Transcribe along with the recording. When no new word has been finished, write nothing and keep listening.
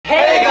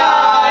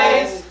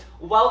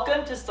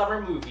Welcome to Summer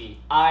Movie.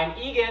 I'm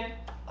Egan.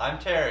 I'm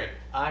Terry.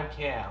 I'm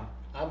Cam.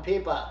 I'm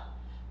Peepa.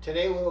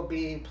 Today we'll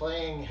be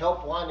playing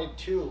Help Wanted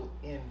 2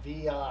 in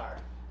VR.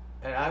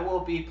 And I will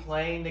be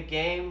playing the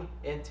game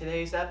in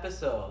today's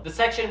episode. The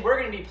section we're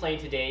going to be playing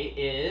today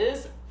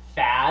is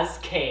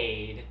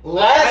Fazcade.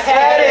 Let's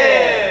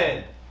head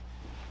in!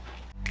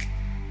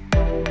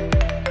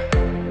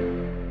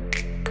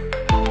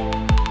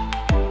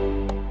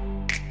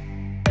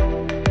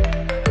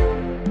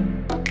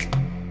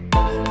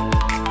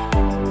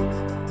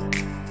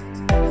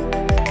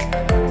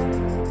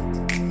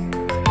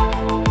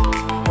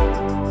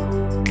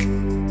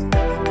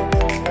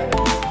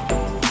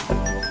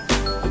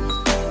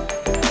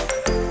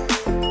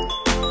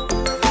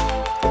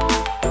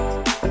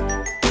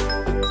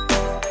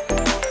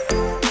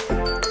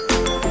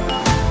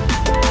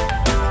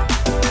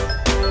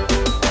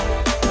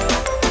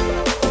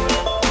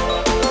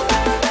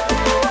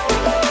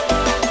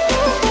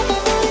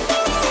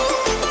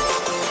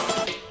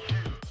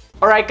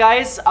 Alright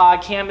guys,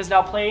 Cam is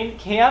now playing.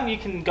 Cam, you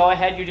can go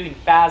ahead, you're doing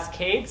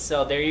Fazcade,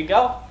 so there you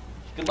go.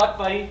 Good luck,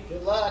 buddy.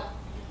 Good luck.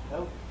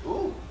 Oh,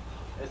 ooh.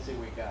 Let's see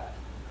what we got.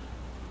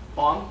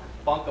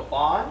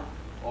 Bunkabon,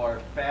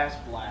 or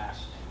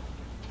Fazblast.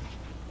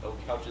 No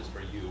couches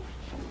for you.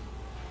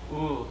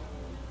 Ooh,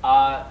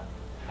 I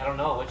don't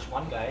know, which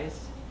one, guys?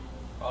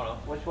 I don't know.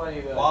 Which one are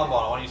you going? Bonbon,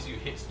 I want to see you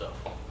hit stuff.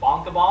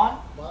 Bonkabon?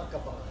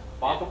 Bunkabon.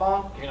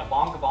 Bunkabon? You're gonna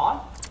bonkabon?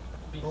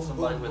 Beat Boom,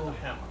 somebody boom, with boom. a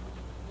hammer.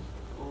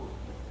 Ooh.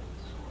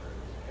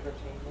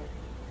 Entertainment.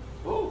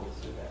 Ooh, let's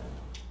do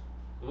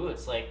that. Ooh,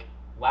 it's like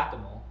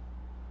whack-a-mole.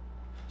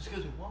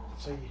 Excuse me, what?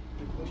 So you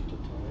push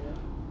tutorial?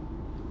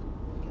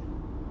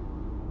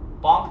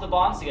 Bonk the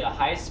bon so you get a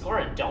high score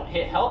and don't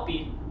hit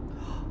helpy.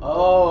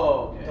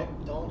 Oh, Okay. okay.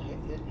 Don't hit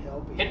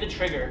help. Hit the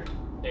trigger.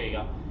 There you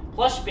go.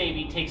 Plush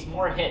baby takes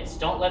more hits.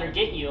 Don't let her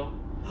get you.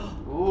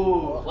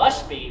 Ooh.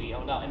 Plush baby.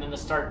 Oh no. And then the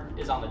start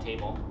is on the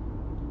table.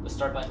 The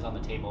start button's on the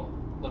table.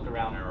 Look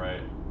around. You're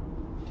right.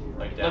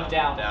 Like Look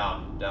down.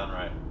 down. Down,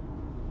 right.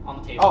 On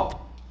the table. Oh.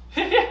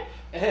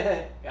 Yeah,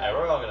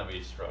 we're all gonna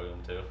be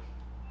struggling too.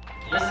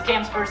 This is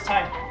Cam's first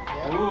time.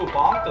 Yeah. Ooh,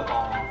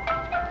 bonkabon.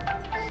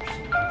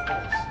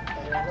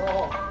 I don't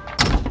know.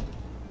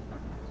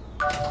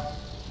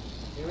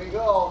 Here we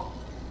go.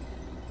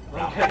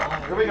 Round Okay,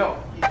 one. here we go.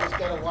 You just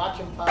gotta watch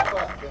him pop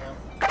up, Cam.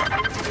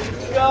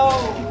 Go!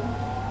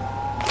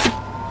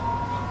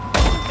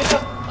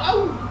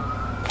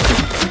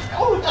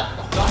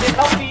 Don't hit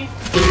helpy.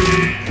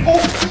 Oh,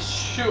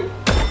 shoot.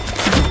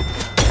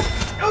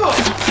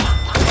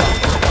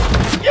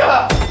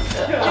 Yeah.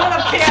 Get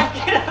him, Cam.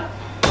 Get him.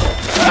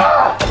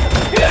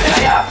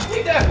 Yeah.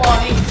 Take that,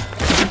 Bonnie.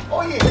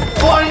 Oh, you hit that.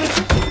 Bonnie.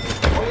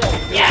 Oh,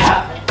 yeah. Yeah.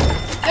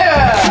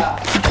 Yeah.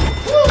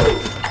 Woo.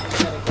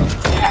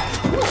 Yeah.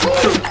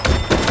 Woo.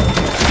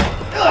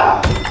 Oh,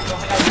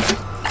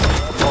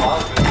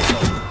 I'll do it.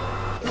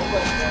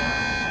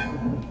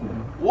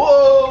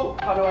 Whoa.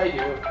 How do I do?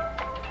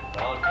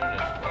 Round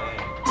finish. Dang.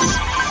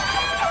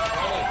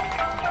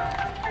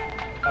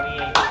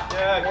 28.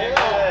 Yeah, get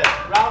it.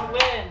 Round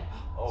win.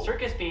 Oh.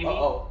 Circus baby.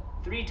 Uh-oh.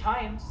 3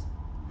 times.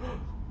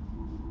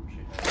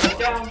 Get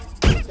down.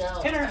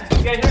 Down. Hit her.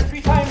 You gotta hit her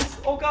 3 times.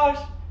 Oh gosh.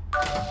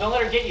 Don't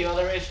let her get you,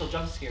 otherwise she'll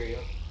jump scare you.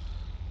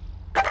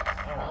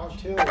 Round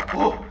 2.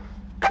 Oh.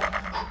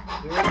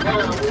 Here we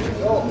go. Here we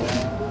go.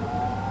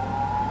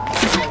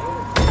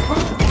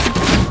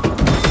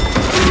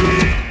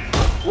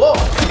 Whoa.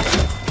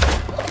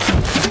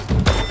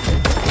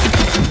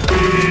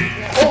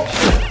 Oh,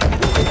 shit.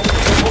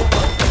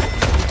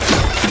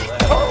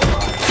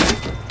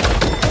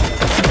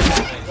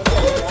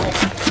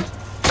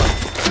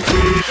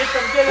 Get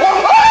them, get them.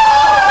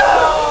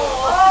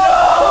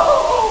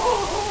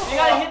 You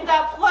gotta hit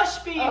that plush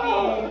baby.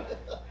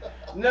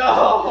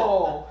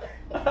 No.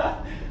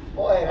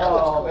 Boy, that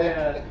was Oh, quick.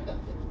 man.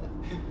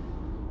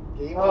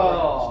 Game Oh.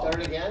 over.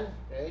 Start again,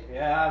 right?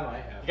 Yeah, I might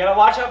have. You gotta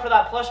watch out for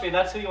that plush baby.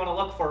 That's who you want to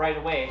look for right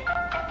away.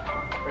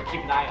 Or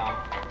keep an eye on.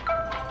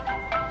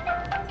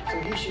 So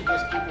he should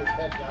just keep his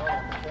head down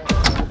on the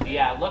thing.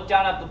 Yeah, look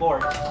down at the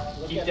board.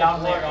 Look Keep at down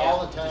the board there. all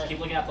Yeah. the time. Just keep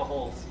looking at the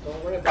holes.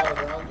 Don't worry about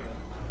around you.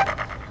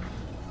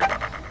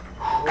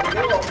 Here we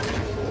go.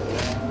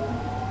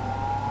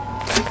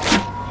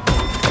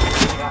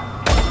 Yeah.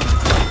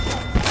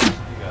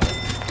 You got it.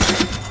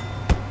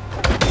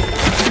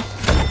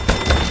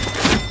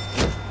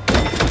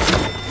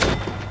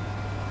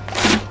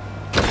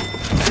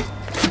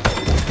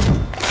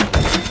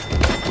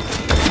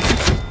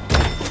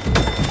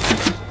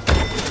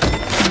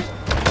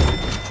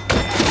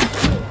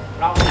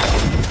 Round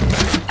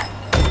one.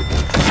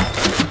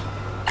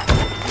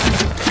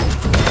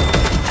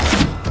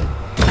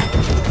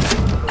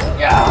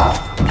 Yeah.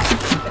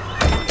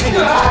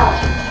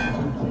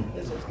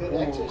 This is good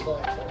exercise.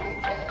 Holy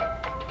cow.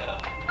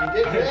 Yeah. You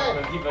did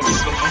good. Keep looking.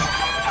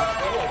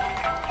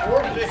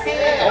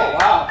 40%. Oh,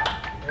 wow.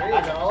 There you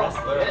That's go.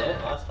 impressive. Better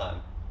than last time.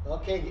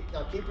 Okay,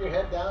 now keep your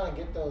head down and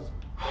get those.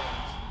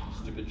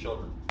 Stupid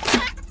children.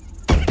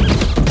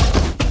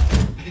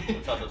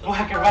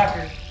 Whacker,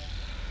 whacker.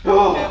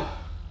 Oh.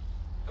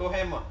 Go ahead.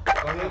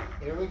 him.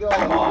 Here we go.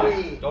 Come on.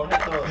 3. Don't hit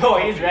the. Oh,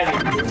 he's ready.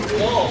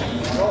 Go.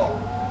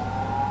 Go.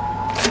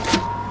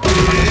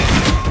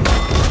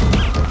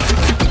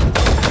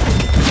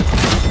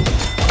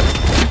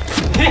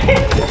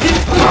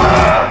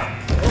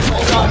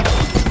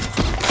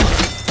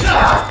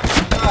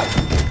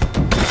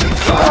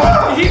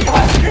 He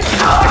got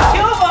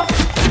kill him!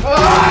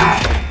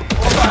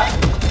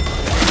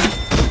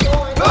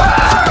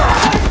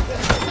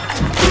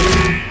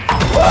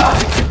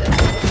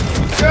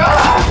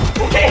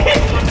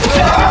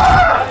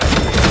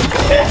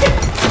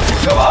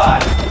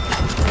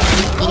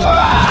 Come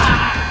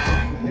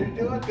on! You're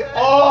doing good.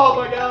 Oh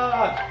my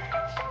god!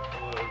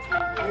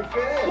 You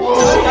finished.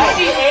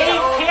 98!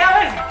 Cam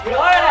is good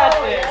at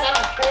this!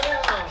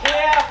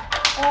 Cam!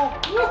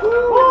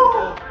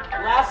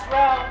 Last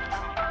round.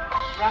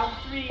 Round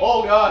 3.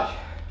 Oh gosh!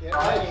 Get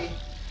ready.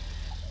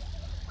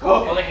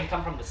 Oh, they can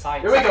come from the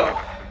side. Here we go!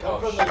 Come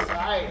from the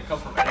side. Come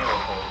from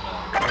anywhere cold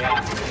now.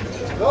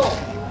 Yeah. Go.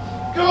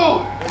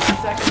 Go! There's a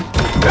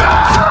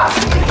second.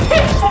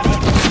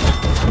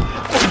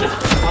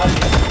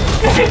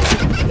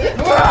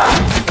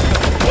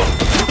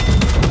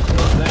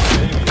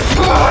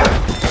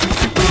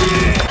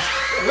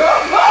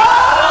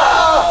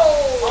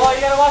 Oh,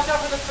 you gotta watch out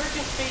for the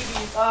circus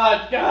babies.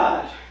 Oh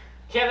gosh!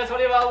 Cam, that's what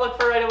you want to look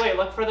for right away.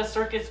 Look for the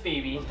circus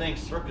baby. Those dang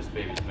circus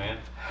babies, man.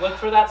 Look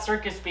for that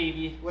circus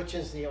baby. Which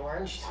is the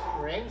orange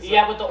rings?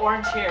 Yeah, with the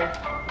orange hair.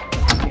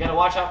 You gotta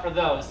watch out for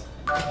those.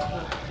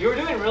 You were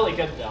doing really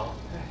good though.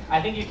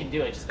 I think you can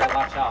do it, just gotta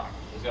watch out.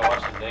 Just gotta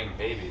watch them dang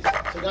babies.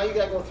 So now you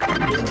gotta go through.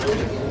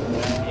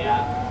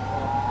 Yeah.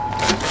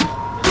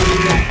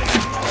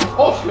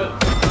 Oh shit!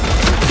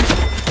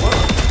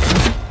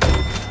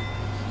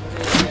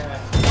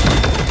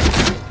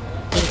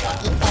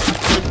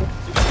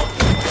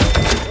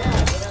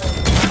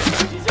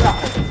 These are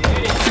opposites. You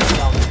do it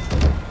yourself.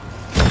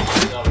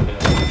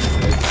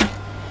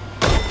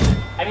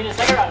 I mean, the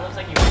second round it looks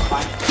like you can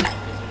find it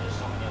because there's just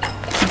so many of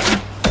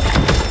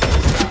them.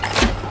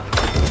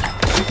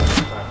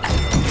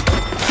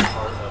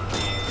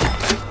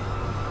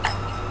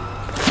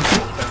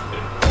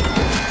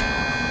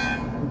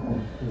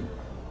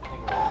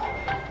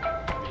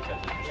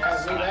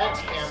 Yeah, relax,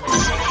 Cameron.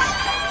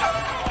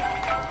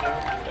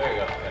 There you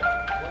go.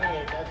 Yeah.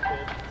 28, that's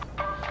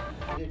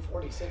good. You did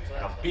 46 Now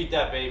last time. beat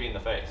that baby in the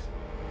face.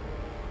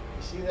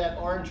 You see that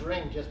orange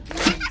ring? Just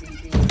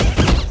beat.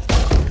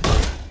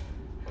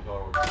 Look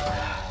over.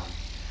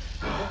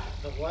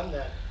 The one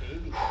that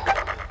baby.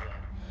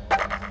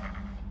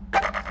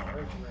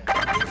 Orange ring.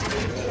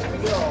 Here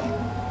we go.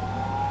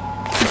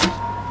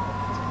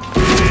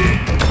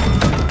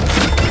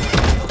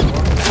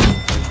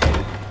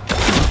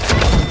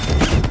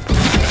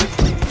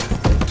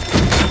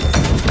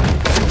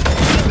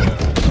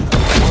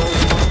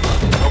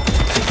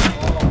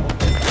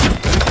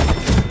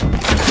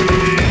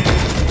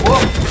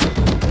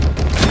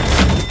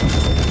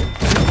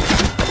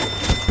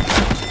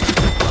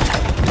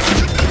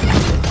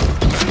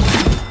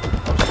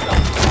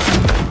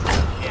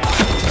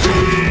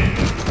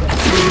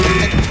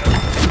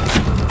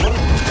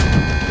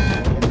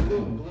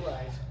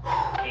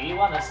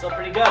 That's still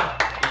pretty good.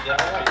 He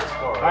definitely made the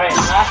score. Alright,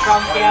 last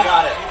round, Oh, Cam. you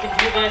got it. You can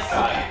do this.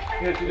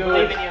 You have to do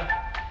Believe it. in you.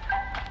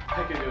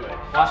 I can do it.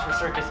 Watch for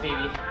circus baby.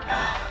 Well,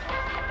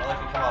 I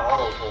can come out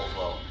all those holes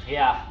though.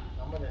 Yeah.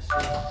 I'm gonna see.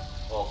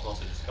 Well, it's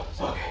mostly just a couple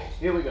side holes.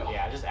 Here we go.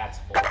 Yeah, just add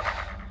support.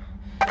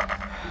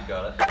 You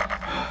got it.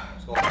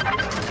 Let's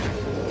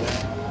go.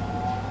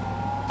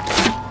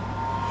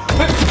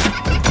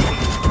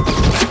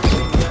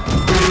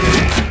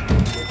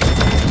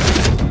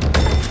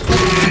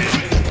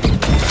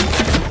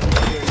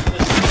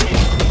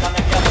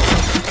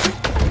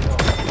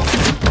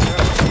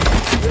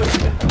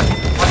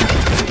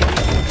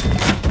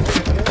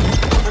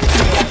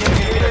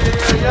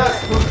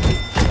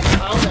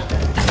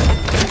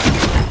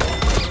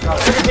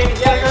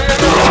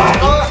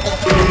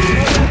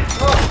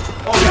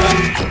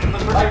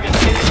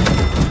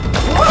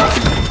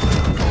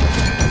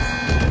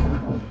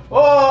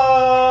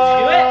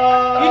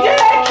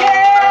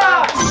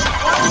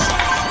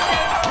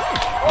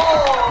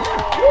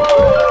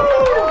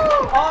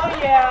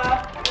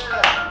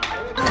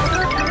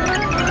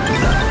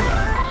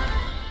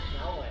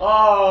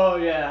 Oh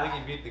I yeah.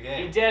 think he beat the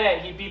game. He did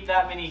it. He beat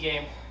that mini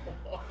game.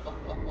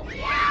 Good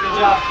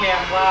job,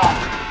 Cam.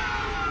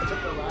 Wow.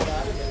 Took a lot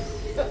out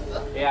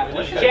of it. Yeah. We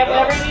just Cam, gotta go.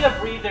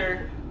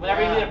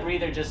 whenever you need a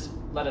breather, just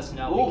let us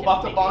know. We Ooh, can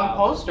about the take you bond out.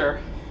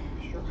 poster.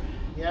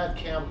 Yeah,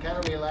 Cam, kind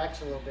of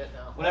relax a little bit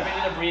now. Whenever you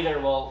need a breather,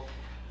 well,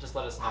 just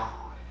let us know.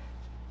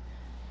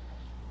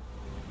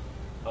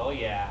 Oh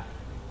yeah.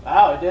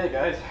 Wow, I did it,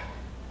 guys.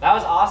 That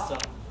was awesome.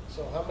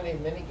 So how many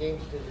mini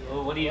games did you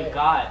Well, what do you play?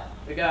 got?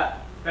 We got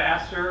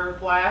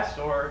Fazerblast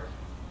or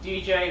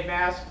DJ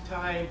Mask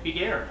Time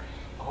Beginner.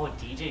 Oh,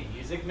 DJ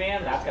Music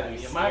Man? That's gotta be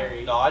Yeah,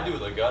 scary. No, I do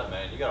with a gun,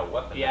 man. You got a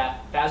weapon. Yeah.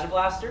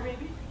 Fazbear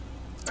maybe?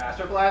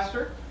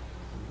 Fazerblast.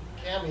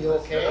 Cam, you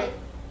okay?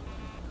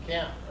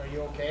 Cam, are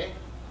you okay?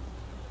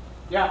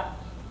 Yeah.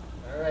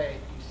 All right,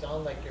 you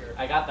sound like you're.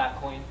 I got that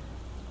coin.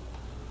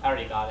 I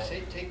already got it.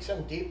 Say, take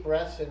some deep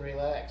breaths and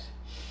relax.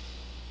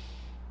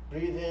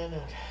 Breathe in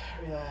and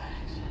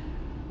relax.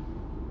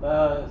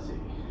 Let's see.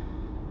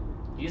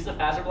 Use the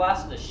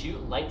Fazerblast to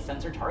shoot light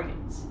sensor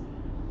targets.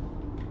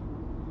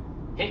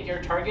 Hit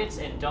your targets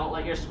and don't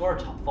let your score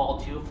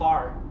fall too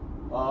far.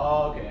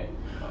 Oh, okay.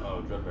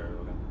 Uh-oh, Dreadbear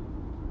looking.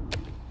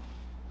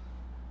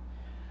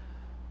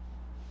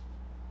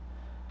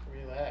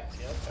 Relax,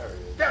 yep. There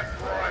he is.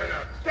 Step right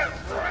up,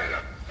 step right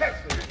up.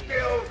 Test your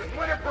skills and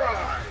win a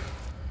prize.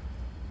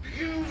 Do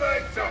you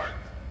like darts?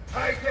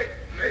 High-tech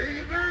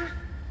lasers?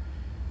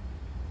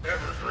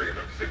 Ever dream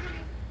of shooting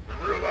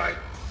a real-life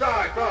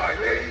sci-fi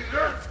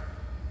laser?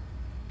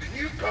 Then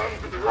you come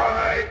to the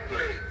right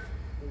place.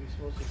 What are we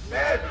supposed to do?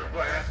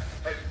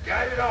 Fazerblast has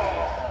got it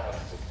all.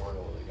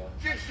 Tutorial they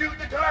got. Just shoot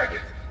the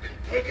targets and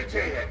take a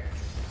chance.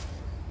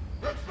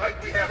 Looks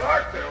like we have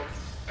ourselves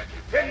a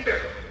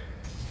contender.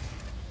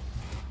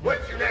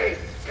 What's your name?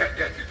 Can't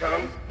get your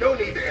tongue. No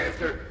need to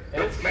answer.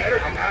 Don't matter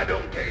and I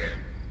don't care.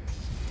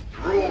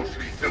 The rules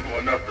should be simple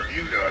enough for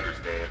you to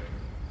understand.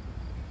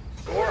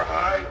 Score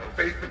high or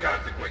face the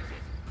consequences.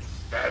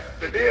 That's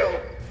the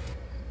deal.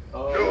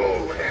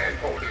 No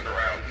hand-holding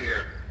around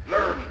here.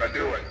 Learn by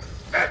doing.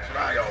 That's what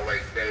I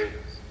always say.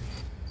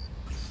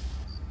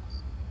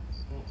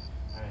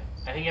 Alright.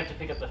 I think you have to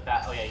pick up the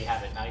fat. Oh yeah, you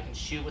have it. Now you can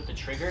shoot with the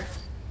trigger.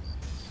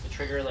 The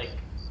trigger, like,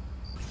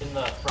 in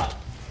the front.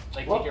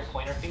 Like, take your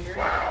pointer finger.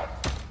 Wow.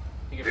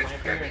 Take your This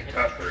pointer can finger be and hit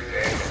tough the for trigger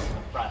you. in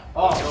the front.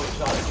 Oh,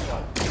 no, shot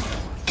it.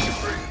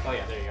 Oh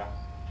yeah, there you go.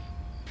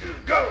 To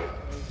go.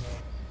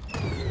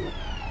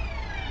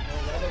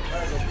 Another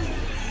target.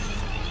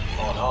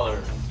 Oh, now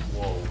they're.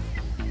 Whoa.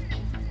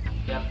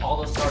 Yep, all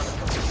those stars are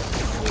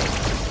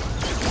from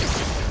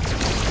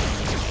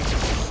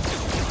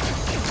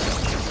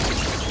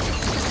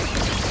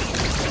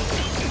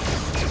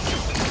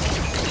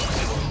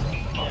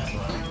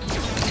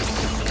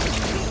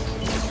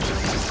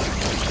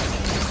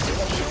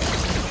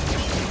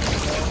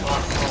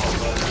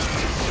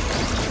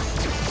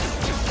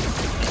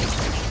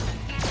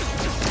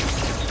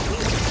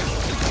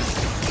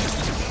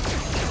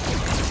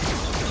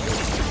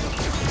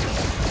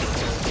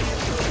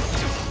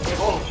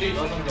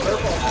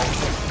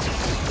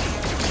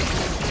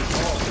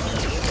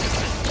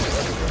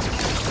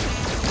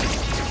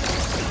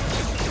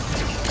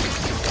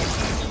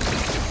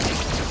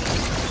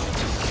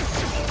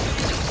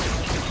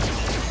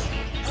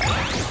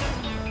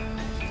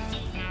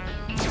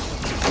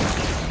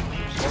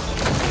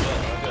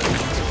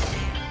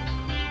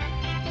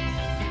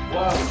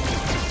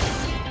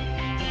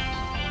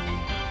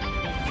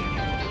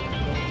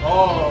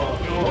Oh,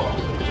 cool.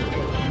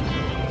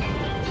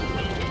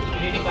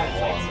 anything by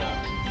lights up.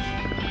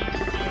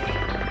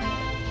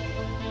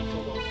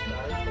 So those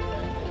stars go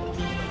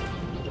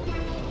back.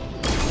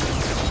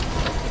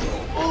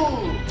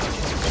 Ooh.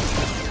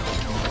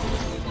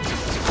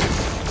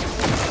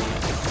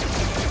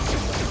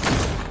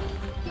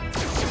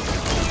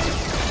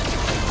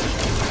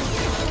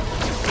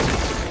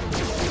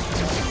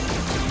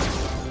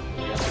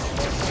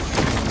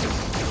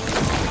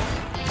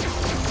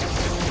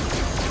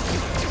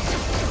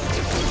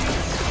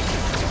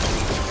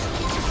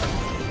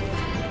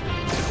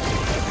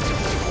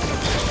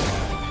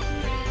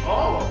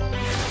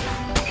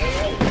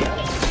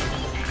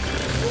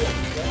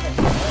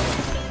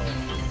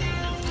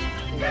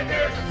 And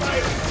there's the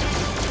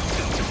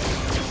fire.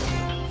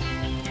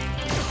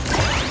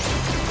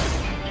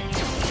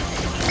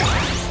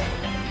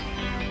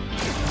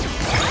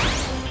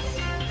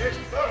 It's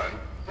fun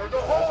for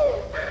the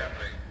whole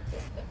family.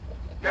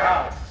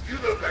 Now, you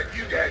look like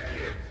you got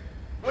kids.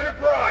 Win a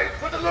prize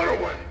for the little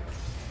one.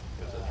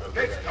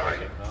 Next time,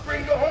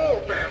 bring the whole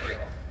family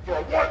for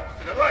a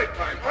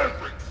once-in-a-lifetime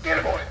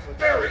unforgettable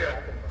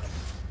experience.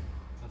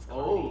 That's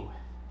Oh.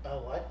 Oh,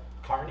 what?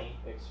 Carnie.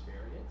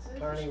 Experiences?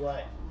 Carnie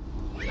what?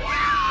 Ooh, you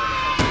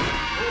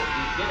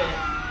did it.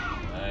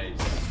 Nice.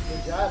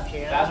 Good job,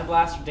 Cam.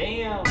 Fazerblast,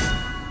 damn.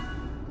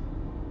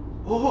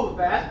 Ooh,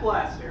 Fast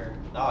Blaster.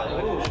 No, I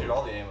think we need to shoot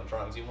all the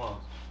animatronics he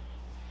wants.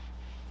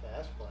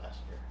 Fast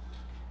blaster.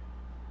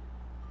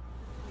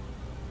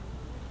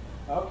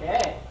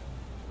 Okay.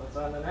 What's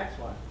on the next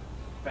one?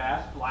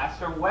 Fast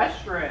Blaster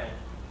Western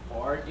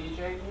or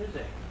DJ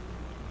Music.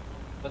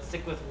 Let's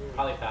stick with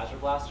probably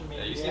Fazerblast or Yeah,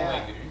 maybe. you seem Yeah.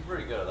 like you're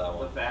pretty good at that The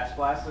one. Fast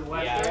Blaster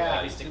Western. Yeah, Yeah,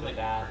 we You stick seem with like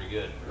that. pretty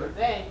good. Good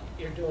thing.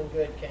 You're doing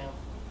good, Cam.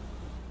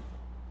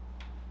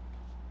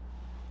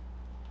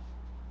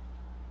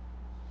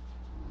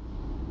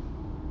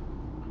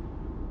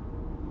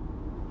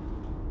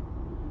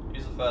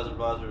 Use the Phaser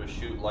Blaster to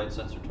shoot light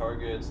sensor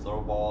targets,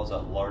 throw balls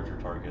at larger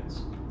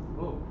targets.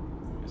 Ooh.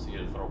 You see, you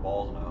get to throw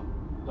balls now.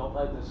 Don't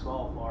let this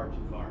fall far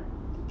too far.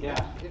 Yeah.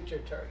 Hit your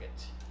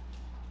targets.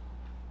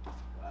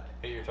 Got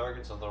it. Hit your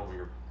targets and throw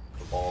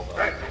the balls out.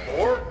 Back for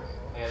more?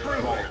 Yeah, Truly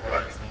the ball fun.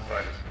 targets now.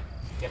 Fun.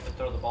 You have to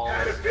throw the ball. I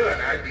had a feeling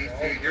I'd be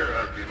seeing your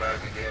ugly mug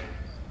again.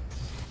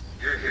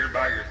 You're here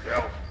by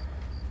yourself.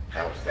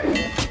 How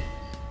sad.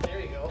 There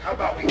you go. How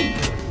about we...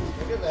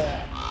 Look at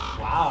that.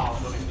 Wow.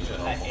 Yeah.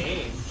 That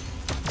aim.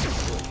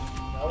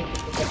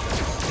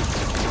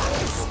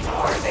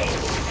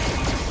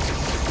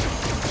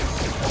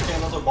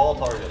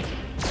 targets. You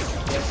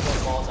have to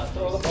throw balls out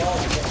there. Throw the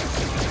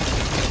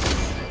ball.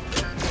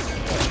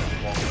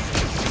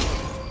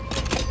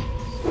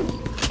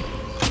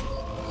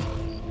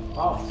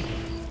 Oh.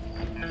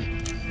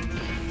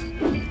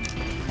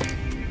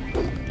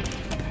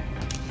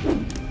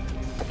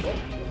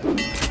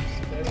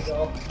 There we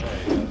go.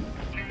 There you go.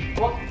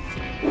 Whoop.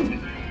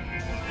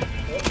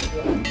 That's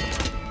good.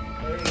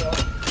 There you go.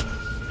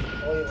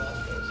 Oh, you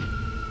lost those.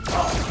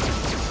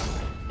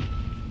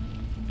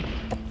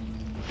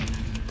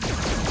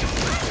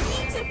 I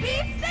need to be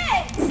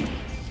fit!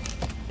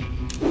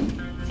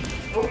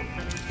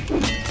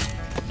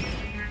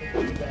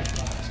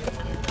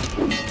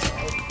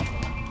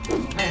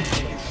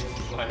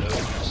 I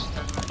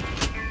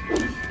know.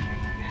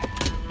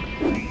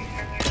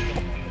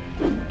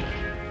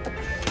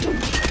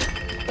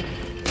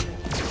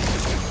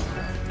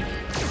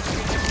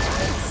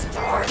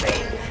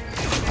 Starving!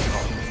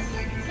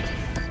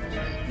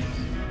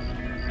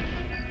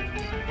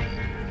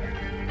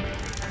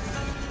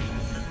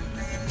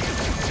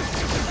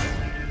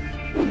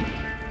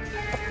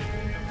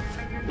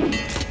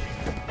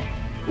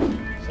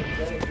 So you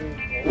gotta do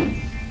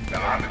both. The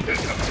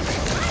opposite of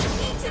I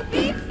need to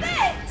be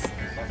fit!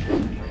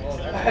 Oh,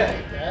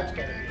 that's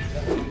gotta be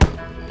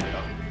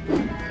done.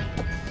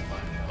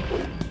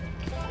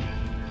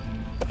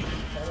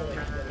 Kinda like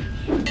you gotta shoot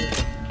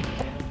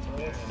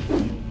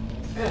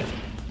it.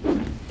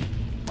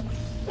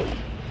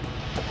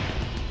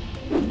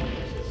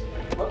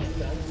 Whoops,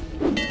 done.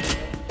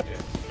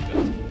 Yeah, good.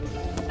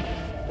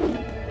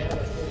 Yeah,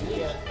 but you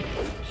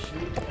can't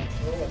shoot and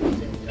throw at the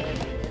same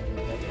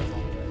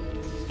time.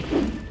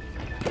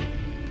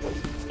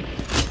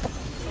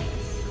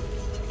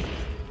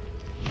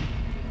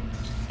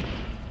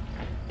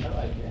 I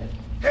like it.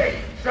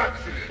 Hey,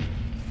 sharpshooter!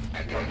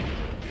 I know you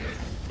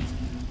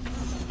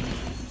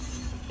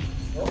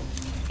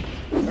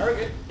Oh,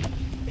 target.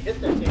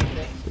 Hit that damn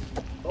thing.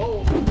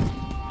 Oh.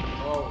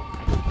 Oh.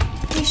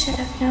 You should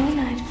have known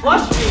I'd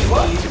Flush baby!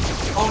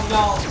 Oh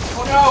no.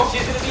 Oh no!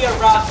 She's gonna be a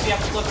rough, so you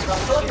have to look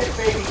around. Look at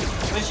baby.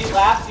 When she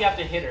laughs, you have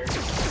to hit her.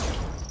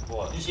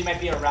 What? And she might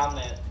be around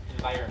the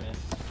environment.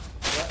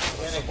 Yep,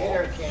 you gotta hit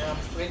her, Cam.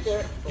 Right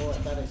there. Oh, I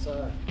thought I saw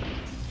her.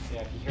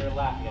 Yeah, if you hear her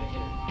laugh, you gotta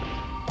hit her.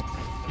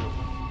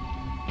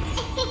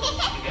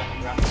 You got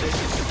the ground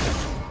position.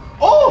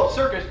 Oh,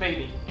 circus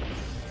baby.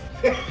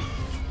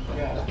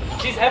 Yeah.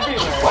 She's everywhere.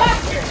 What?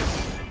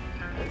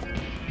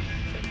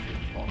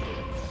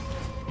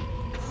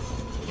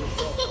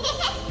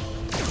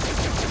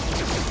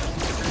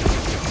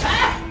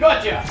 Ah,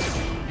 gotcha.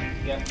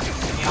 Yep.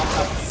 Can help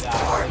us out.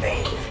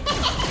 starving.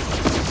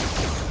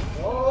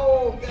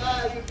 Oh,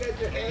 God, you got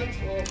your hands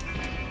full.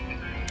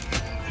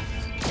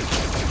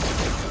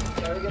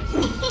 Targets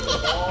and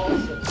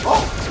balls and...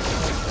 Oh,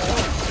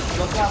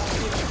 Look out.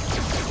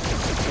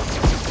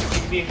 You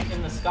can be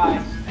in the sky.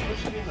 what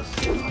should be in the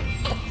sky?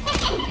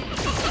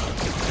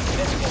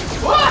 Yes,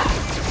 What?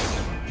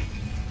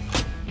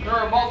 There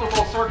are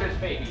multiple circus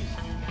babies.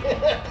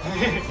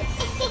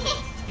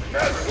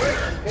 That's a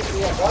winner! Pick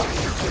me up, up.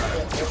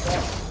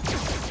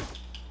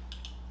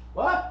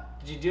 What?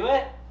 Did you do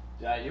it?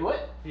 Did I do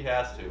it? He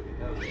has to.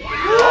 Good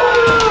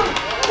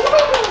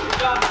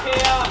job,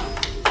 Cam.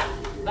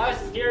 That was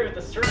scary with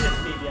the circus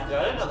baby. Yeah,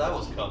 I didn't know that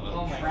was coming.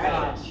 Oh my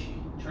Trash. gosh.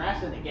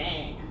 Trash in the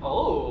gang.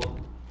 Oh.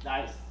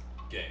 Nice.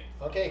 Gang.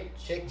 Okay,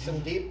 take some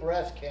deep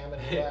breaths, Cam,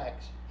 and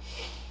relax.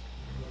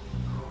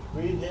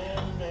 Breathe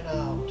in and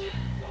out. Oh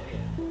yeah.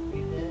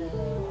 Breathe in.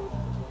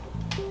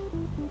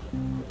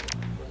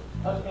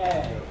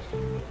 Okay.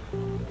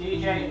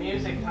 DJ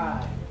music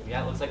time.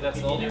 Yeah, it looks like that's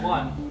the only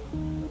one.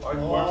 Why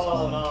are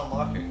some not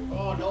unlocking?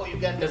 Oh no, you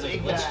got the Because of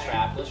big Glitchtrap.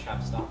 guy.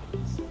 Glitchtrap's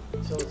stopping us.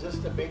 So is this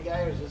the big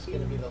guy or is this gonna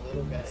be the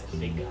little guy? That's the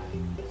big guy.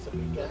 It's the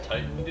big guy.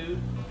 Titan dude?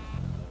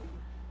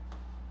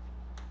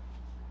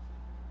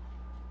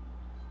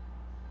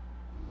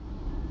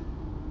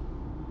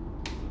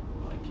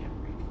 I can't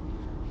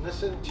read.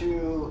 Listen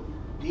to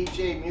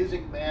DJ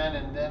Music Man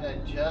and then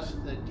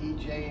adjust the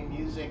DJ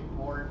music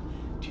board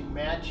to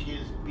match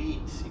his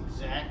beats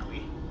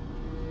exactly.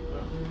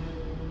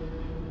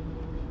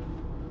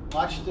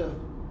 Watch the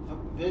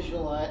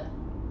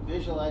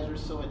visualizer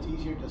so it's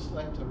easier to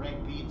select the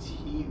right beats.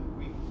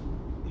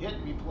 Hit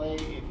replay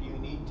if you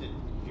need to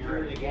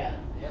hear it again.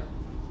 Yep.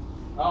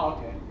 Oh,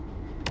 okay.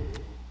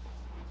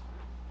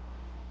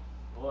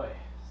 Boy.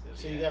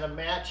 So you gotta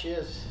match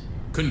his.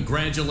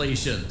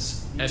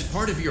 Congratulations! As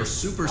part of your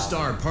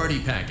Superstar Party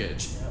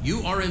Package,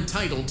 you are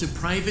entitled to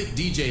private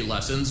DJ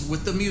lessons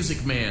with the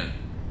Music Man.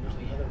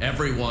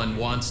 Everyone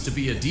wants to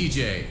be a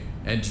DJ,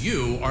 and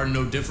you are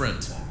no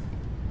different.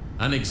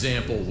 An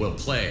example will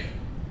play.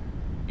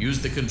 Use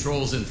the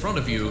controls in front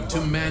of you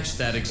to match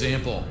that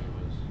example.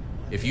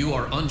 If you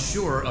are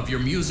unsure of your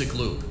music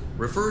loop,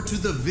 refer to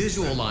the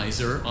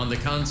visualizer on the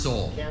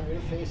console. Cam, you're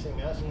facing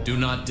us now. Do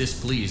not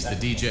displease the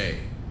DJ.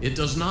 It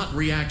does not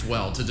react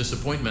well to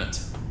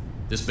disappointment.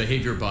 This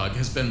behavior bug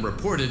has been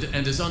reported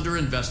and is under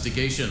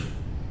investigation.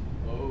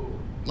 Oh.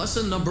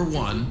 Lesson number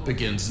 1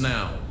 begins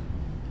now.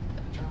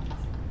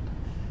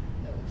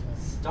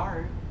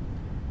 Start.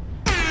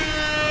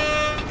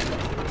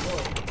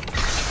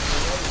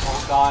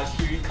 God,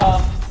 here he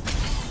comes.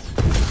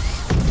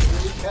 Here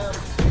he comes.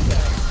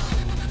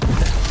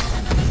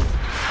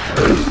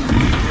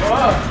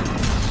 Whoa!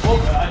 Oh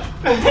god.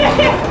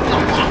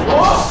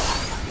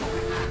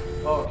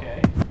 Whoa!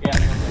 Okay. Yeah,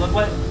 look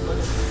at.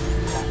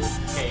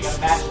 Okay, you gotta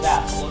match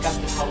that. So look at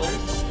the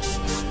colors.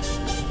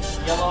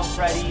 Yellow,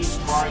 Freddy,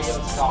 Mario,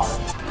 Star.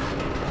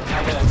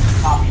 I'm gonna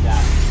copy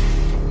that.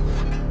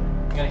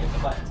 You gotta hit the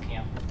buttons,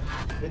 Cam.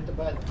 Hit the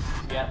button.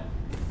 Yep.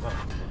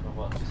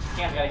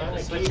 Cam, you gotta hit On the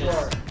the switches.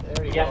 keyboard.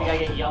 There you Yep, go. you gotta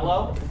get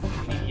yellow.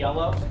 You need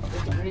yellow.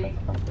 Hit the green.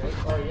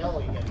 Right? Or yellow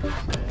you get.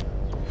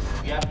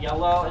 Yep,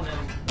 yellow, and then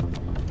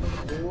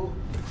Blue.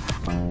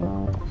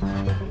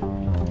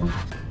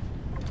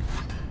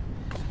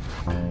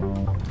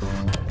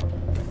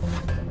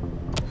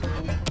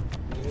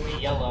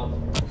 yellow.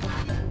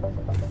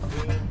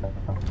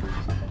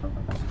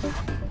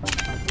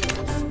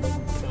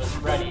 It was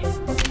Freddy.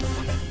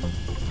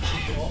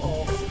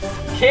 Uh-oh.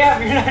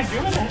 Cam, you're not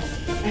doing it.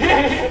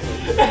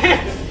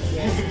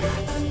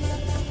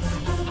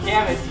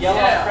 Cam, it's yellow,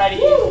 Yeah. Freddy,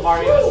 Woo!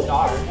 Mario, Woo!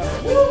 Star.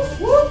 Woo!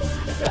 Woo!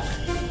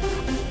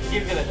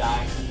 He's gonna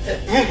die.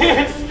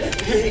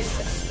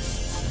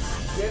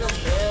 Get him,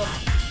 Cam.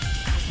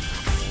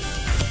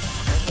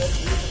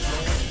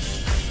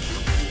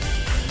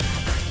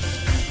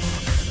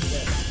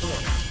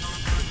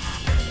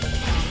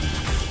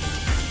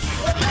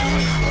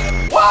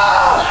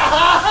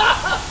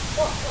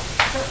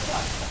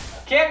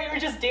 Cam, you were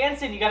just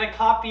dancing. You gotta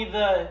copy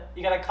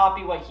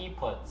what he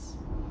puts.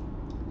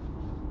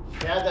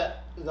 Yeah,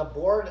 the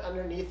board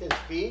underneath his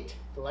feet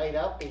light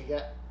up. You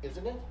got,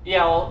 isn't it?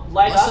 Yeah, well,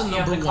 light Lesson up. You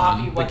have to number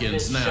copy one what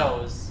begins this now.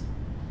 shows.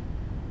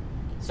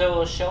 So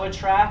it'll show a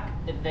track,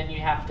 and then you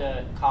have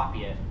to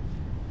copy it,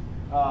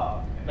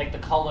 Oh, okay. like the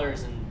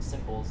colors and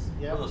symbols.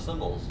 What Yep. are the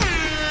symbols?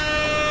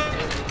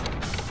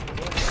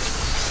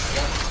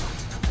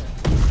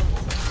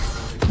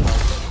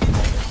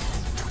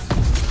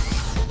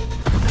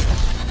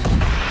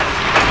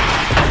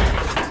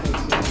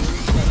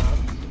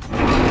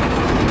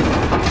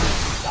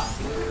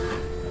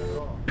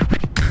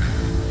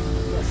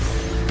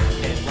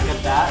 Okay, look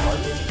at that.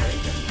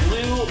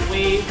 Blue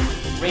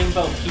wave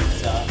rainbow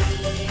pizza.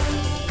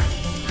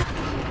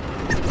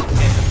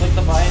 Okay, so click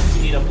the buttons.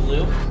 You need a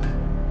blue.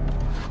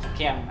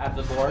 Cam, at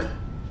the board.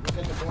 Look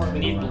at the board. We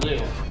need blue.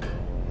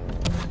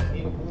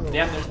 Need a blue.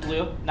 Yeah, there's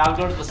blue. Now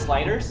go to the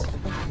sliders.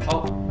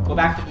 Oh, go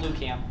back to blue,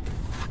 Cam.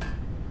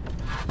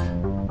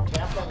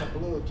 Tap on the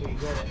blue till you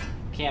get it.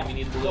 Cam, you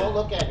need blue. Don't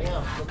look at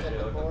him. Look at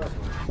the board.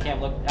 Cam,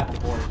 look at the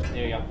board.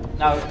 There you go.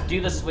 Now do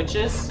the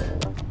switches.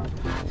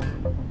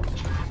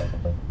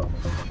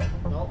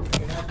 Nope,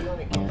 you're not doing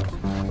it, Cam.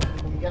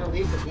 You gotta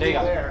leave the blue There you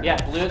go. there. Yeah,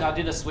 blue. Now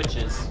do the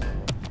switches.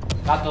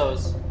 Not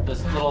those. The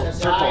little The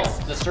circles. dials.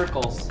 The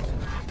circles.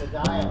 The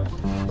dials.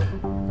 You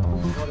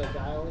know what a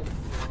dial is?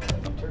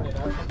 You turn it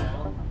up and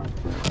down.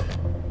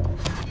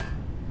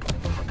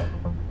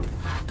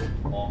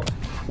 Oh.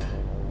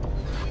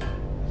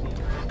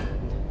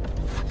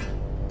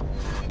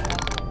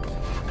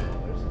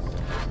 There's the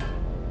sound.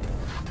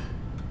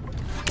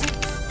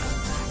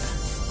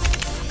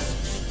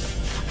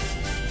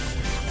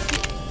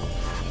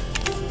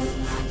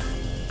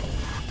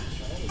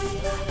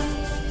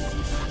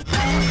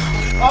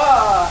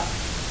 Ah!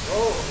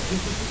 Whoa.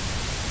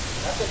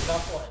 That's a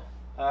tough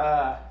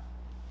one.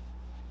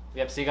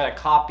 Yep. So you gotta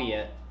copy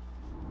it.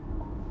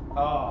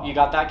 Oh. You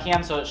got that,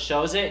 Cam? So it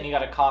shows it, and you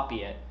gotta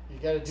copy it. You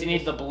gotta do So you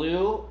need the this-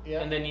 blue,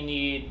 Yeah. and then you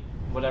need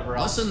whatever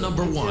else. Lesson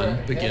number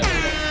one begins.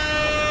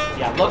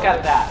 Yeah, look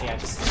at that. Yeah,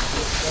 just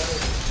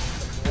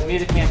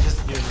Music Man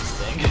just doing this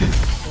thing.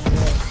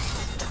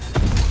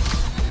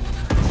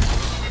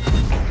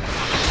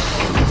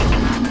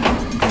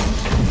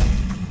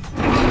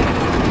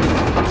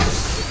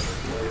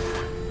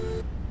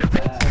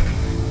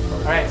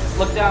 Alright,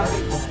 look down.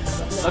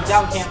 Look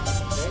down, Cam.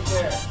 Right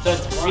there. So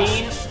it's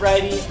green,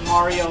 Freddy,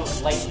 Mario,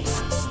 lightning.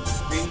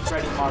 Green,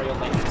 Freddy, Mario,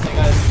 lightning. So you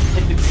gotta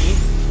hit the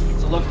green.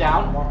 So look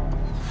down.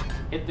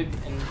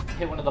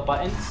 Hit one of the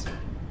buttons.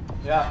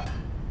 Yeah.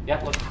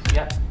 Yep, look.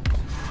 Yep.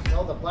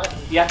 No, the button.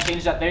 Yep,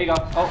 change that. There you go.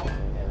 Oh, Yeah,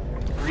 there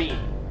you go. green.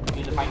 You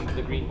need to find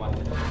the green one.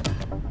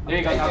 There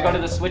you go. Now go to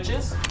the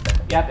switches.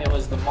 Yep, it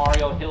was the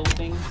Mario Hill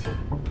things.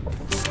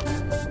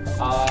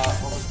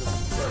 What was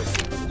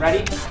this?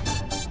 Ready?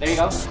 There you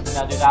go.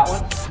 Now do that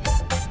one.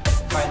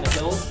 Find the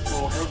hills,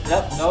 little hills.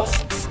 Yep, those.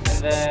 And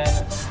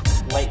then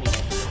lightning.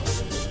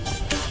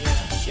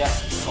 Yep.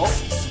 Oh,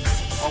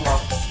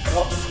 almost.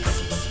 Oh.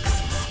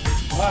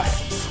 Ah.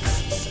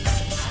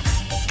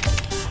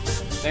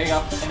 There you go.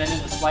 And then do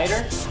the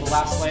slider, the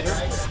last slider.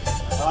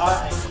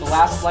 Ah. The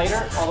last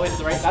slider, all the way to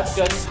the right. That's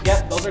good.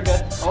 Yep, those are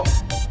good. Oh,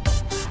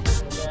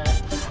 Yeah.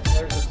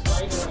 There's a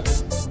slider on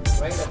the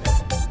right of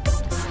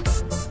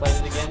it. slide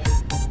it again.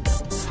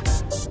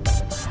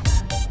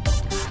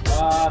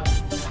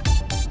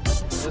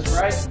 Is this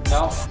right?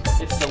 No,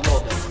 it's the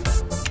little bit.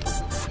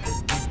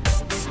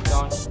 Keep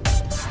going.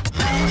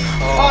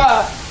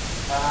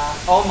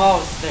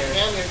 Almost there.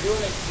 Cam, you're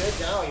doing it good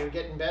now. You're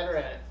getting better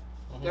at it.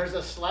 There's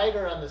a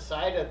slider on the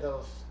side of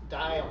those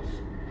dials.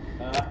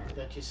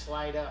 that you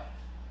slide up.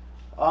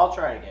 I'll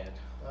try again.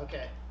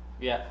 Okay.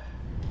 Yeah.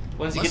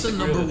 Once you get Lesson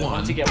the groove, number 1.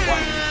 once you get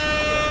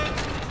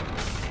one.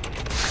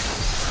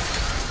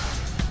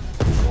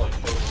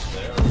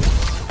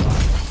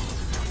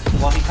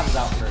 Well, he comes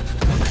out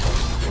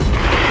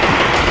first.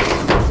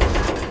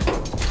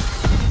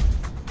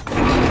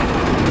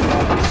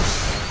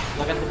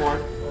 Look at the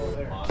board. Oh,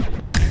 there.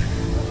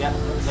 Yeah,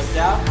 look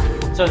down.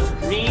 So it's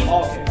green,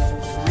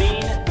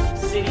 green,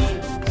 city,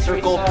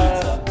 circle,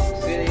 pizza.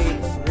 City,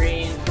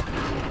 green.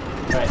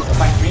 Alright, so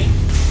find green.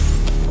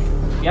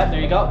 Yep,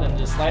 there you go. Then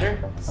the slider,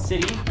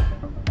 city.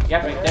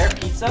 Yep, right there,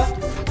 pizza.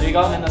 There you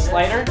go, and then the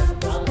slider.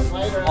 Down the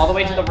slider All the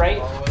way to the right.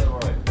 All the way to the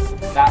right.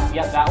 That,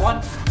 yep, that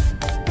one.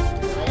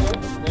 Slider,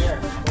 there.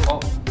 Oh,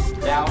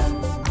 down.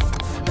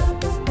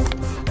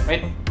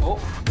 Right. Oh.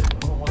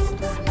 Was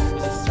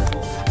that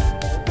circle?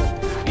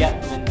 Yeah,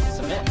 and then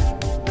submit.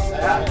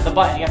 The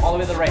button, yep, all the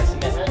way to the right,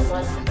 submit. Red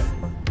button.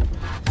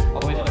 All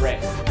the way to the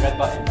right. Red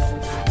button.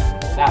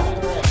 That one.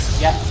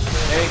 Yep,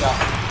 there you go.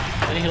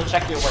 Then he'll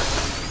check your work.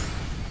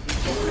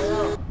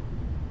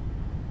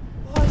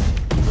 What?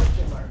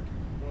 Question mark.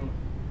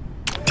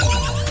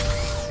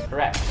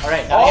 Correct.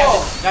 Alright, now, you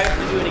have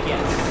to do it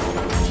again.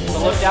 So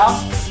look down.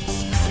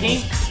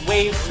 Pink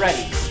wave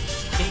Freddy.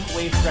 Pink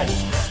wave Freddy.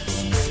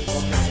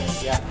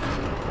 Okay. Yeah.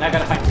 Now I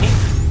gotta find pink.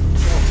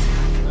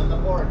 On the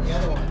board, the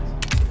other ones.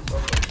 Oh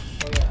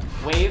yeah.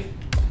 Wave.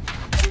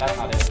 That's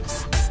not it.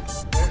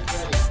 There's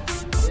Freddy.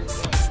 This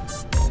one.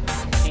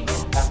 Pink.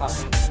 That's not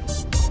pink.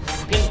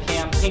 Pink,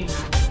 Cam. Pink.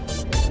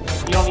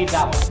 You don't need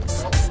that one.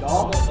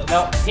 No. No,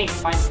 pink.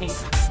 Find pink.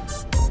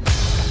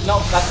 No,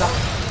 that's not.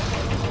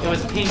 It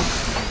was pink.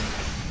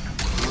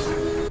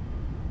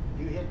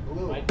 You hit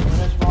blue. Am I doing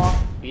this wrong?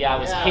 Yeah,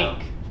 it was Yeah. pink.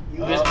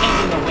 You It was hit pink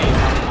in the wave.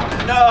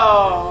 No!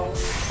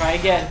 Try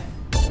again.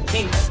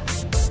 Pink.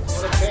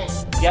 What a pink.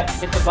 Yep,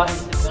 hit the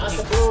buttons. Hit the Not the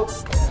pink. blue.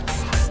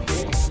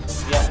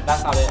 Yeah,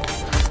 that's not it.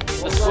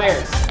 The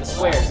squares. The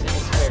squares. Hit the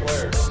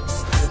squares. The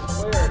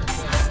squares.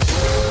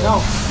 No.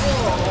 Oh,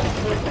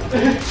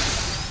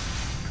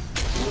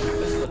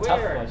 This is a tough one.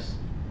 squares.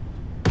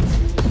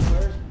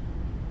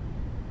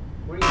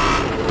 Where do you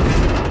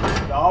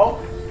No?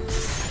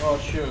 Oh,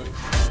 shoot.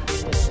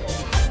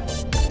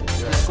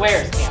 The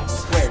squares, Cam. The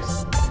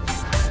squares.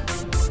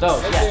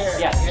 Those. Right Yes. there.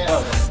 Yes. Yeah.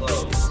 Those.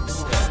 Close.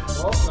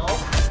 Yeah. Oh, no.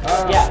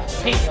 Yeah.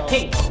 Pink.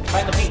 Pink.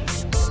 Find the pink.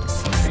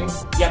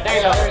 Yeah. There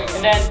you go.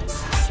 And then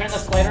turn the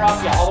slider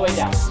off. Yeah. All the way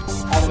down.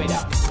 All the way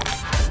down.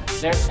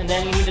 There. And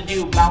then you need to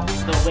do mount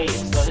the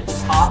waves. So hit the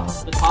top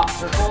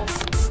circle.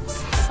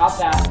 Not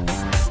that.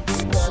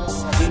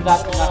 Leave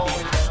that to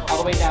nothing. All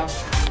the way down.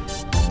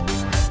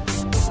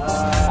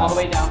 All the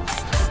way down.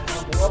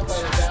 Go up by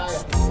the dial.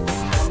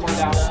 One more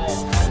down.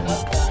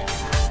 Up dial.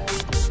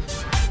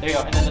 There you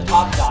go. And then the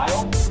top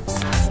dial in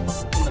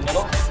the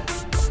middle.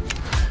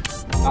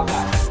 Not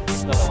that. The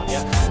other one.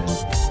 Yep.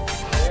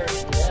 There,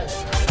 yes.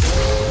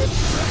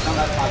 No,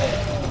 that's not it.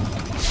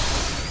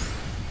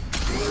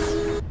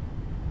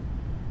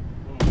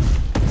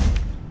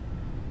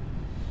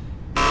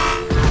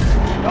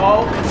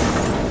 No?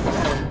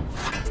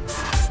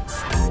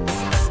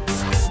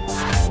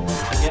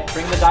 Yep.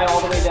 Bring the dial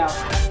all the way down.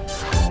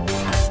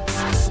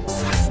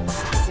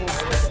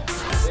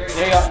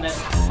 There you go. And then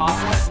top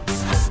one.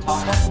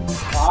 Top one.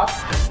 Top?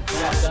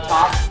 Yeah. The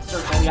top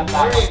circle. Yep.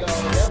 That There you one. go.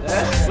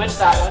 Yep. Switch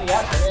that one.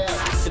 Yep.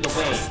 Yeah. To the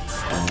wave.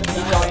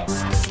 Keep going.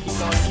 Keep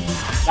going.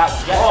 That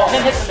one. Yep. Oh. And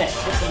then hit the mitt.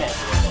 Hit the mitt.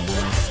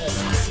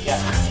 Yep.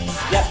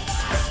 Yep.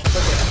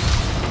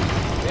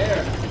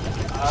 There.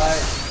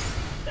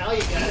 Now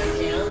you got it,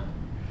 Cam.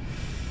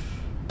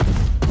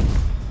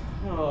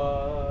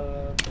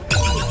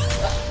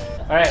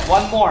 Alright,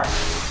 one more.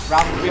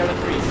 Round 3 out of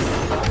 3.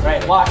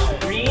 Alright, watch.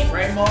 Green.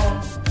 Rainbow,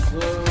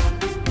 blue,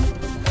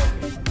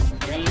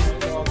 Green.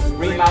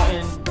 Green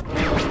mountain.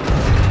 Rainbow.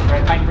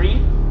 Alright, find green.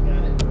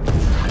 Got it.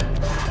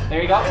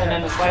 There you go. And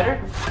then the slider.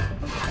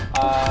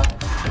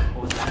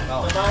 What was that?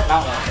 Mountain.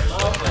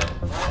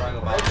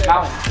 Triangle Right mountain. there.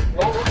 Mountain.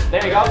 Oh,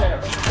 there you go.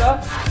 Pizza.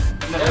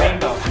 And then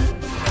rainbow.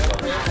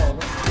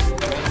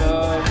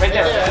 Rainbow. Right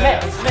there. Submit.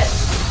 Submit.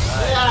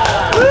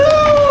 Yeah. Woo!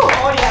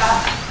 Oh yeah.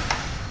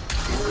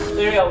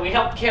 There you go. We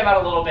helped Cam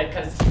out a little bit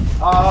because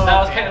that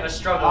was kind of a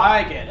struggle.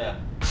 I get it. Yeah.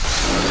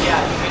 Yeah,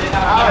 we didn't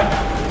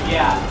have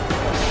Yeah.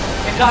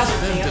 It got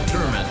Then you, Cam.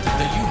 determined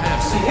that you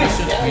have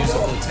sufficient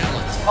musical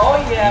talent. Oh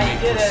You yeah, may you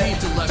did proceed it.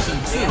 to lesson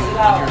 2 Figured it on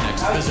out. your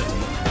next visit.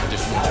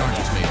 Additional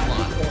charges may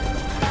apply.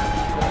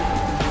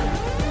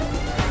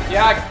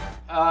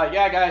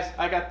 Yeah, guys,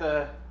 I got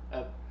the.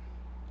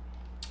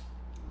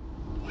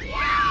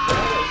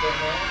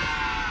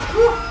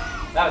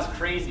 That was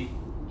crazy.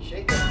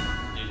 Shake it.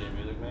 DJ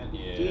Music Man?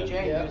 Yeah.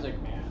 DJ Yeah.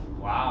 Music Man.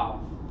 Wow.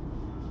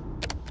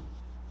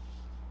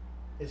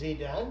 Is he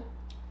done?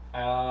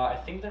 I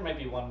think there might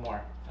be one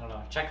more. I don't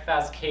know. Check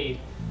Fazcade.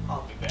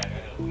 I'll be back.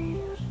 I know.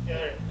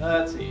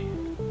 Let's see.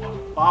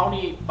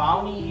 Bounty.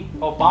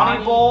 Oh,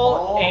 Bonnie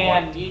Bowl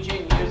and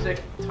DJ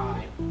Music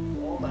Time.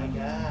 Oh my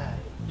god.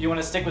 you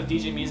want to stick with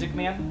DJ Music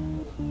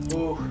Man?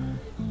 Ooh.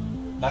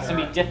 That's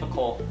gonna be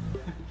difficult.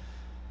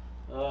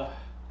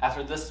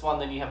 After this one,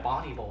 then you have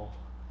Body Bowl.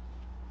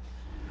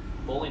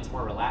 Bowling's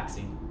more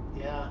relaxing.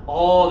 Yeah.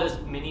 Oh, there's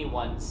mini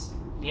ones.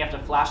 You have to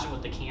flash them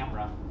with the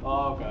camera.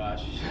 Oh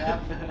gosh.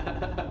 Yep.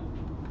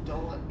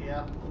 Don't let,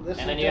 yeah.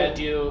 Listen And then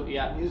to you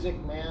gotta do, Music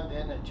Man,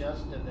 then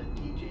adjust to the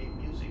DJ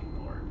music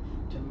board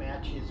to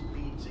match his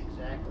beats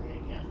exactly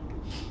again.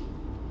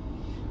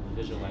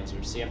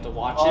 visualizer. So you have to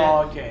watch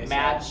Oh, it, okay,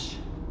 match.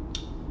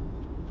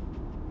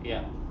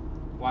 Yeah.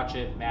 Watch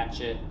it, match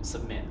it,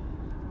 submit.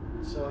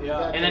 So you Yeah.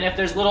 got And then if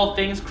there's little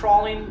things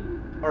crawling,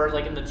 or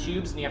like in the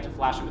tubes, and you have to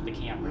flash them with the you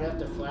camera. have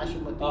to flash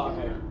him with the Oh,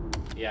 camera. okay.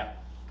 Yeah.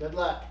 Good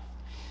luck.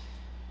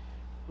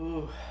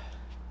 Ooh.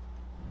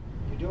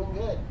 You're doing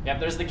good. Yep,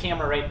 there's the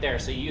camera right there.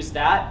 So you use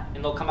that,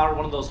 and they'll come out of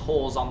one of those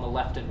holes on the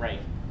left and right.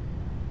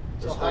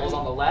 There's So how do holes you-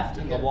 on the left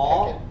you in the gotta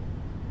wall,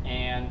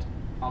 and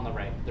on the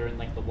right. They're in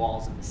like the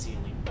walls and the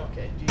ceiling.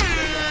 Okay. Do you get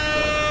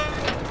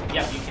that?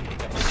 Yep, you can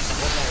pick up. One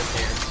right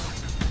there.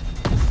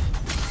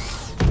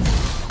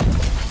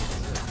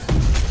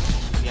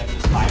 You have to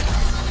just fire.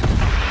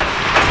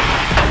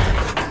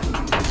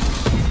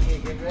 Okay,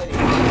 get ready.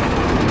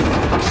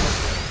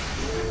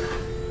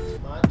 It's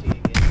Monty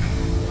again.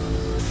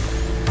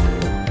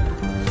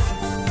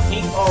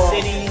 Pink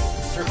City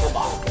Circle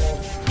Box.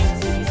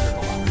 Pink City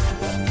Circle Box.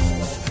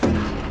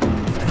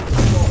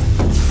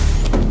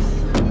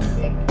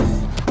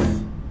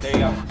 There you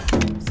go.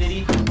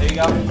 City. There you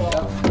go.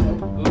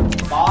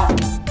 Ooh, bot.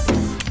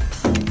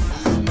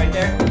 Right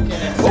there. And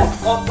then,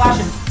 oh, flash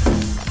it.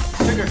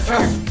 Trigger.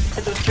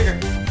 Hit the trigger.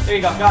 There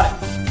you go. Got it.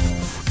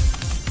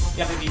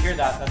 Yep, if you hear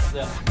that, that's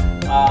the.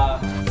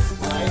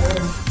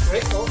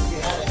 Great. Oh, you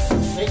had it.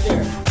 Right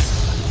there.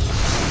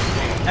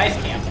 Nice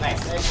cam.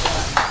 Nice. Nice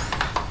shot.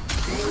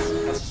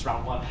 That's just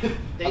round one.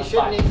 They That's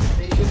shouldn't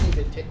fine. even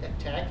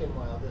attack him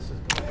while this is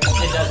going on.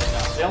 It doesn't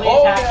know. They only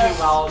Oh, attack yeah. you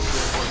while you're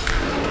recording.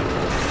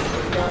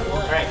 Got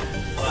one. Alright.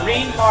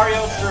 Green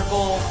Mario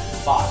circle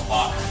bot.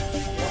 Bot.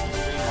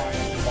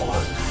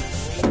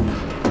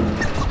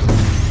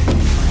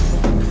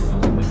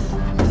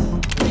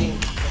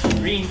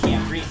 Green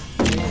cam, green.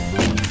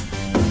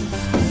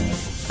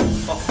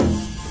 Oh,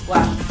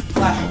 flash,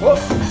 flash. You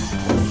gotta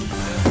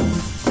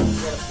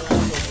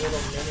flash those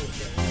little mini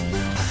things.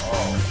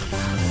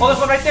 Oh, there's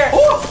one right there.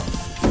 Oh!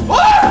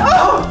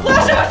 Oh!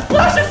 Flash it!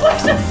 Flash it!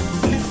 Flash it!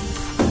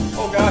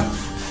 Oh god.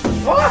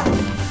 Ah!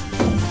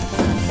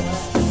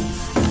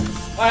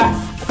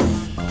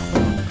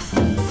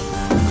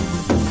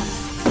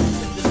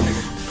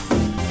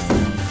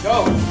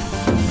 Go.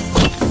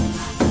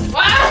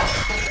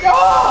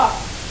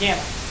 Cam.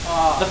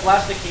 To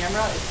flash the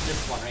camera, it's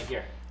this one right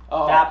here.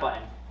 Oh. That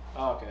button.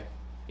 Oh, okay.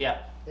 Yeah.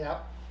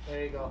 Yep.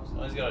 There you go.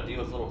 So he's got to deal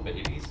with little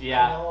babies.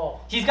 Yeah.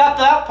 No. He's got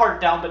that part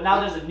down, but now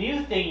there's a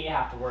new thing you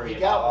have to worry He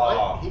about.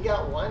 got one. He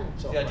got one.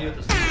 So He's got to deal far.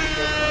 with the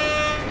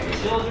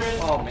stupid Children.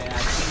 Oh man.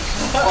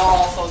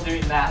 Also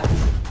doing that.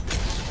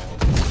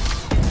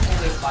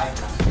 Only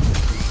 5 rounds.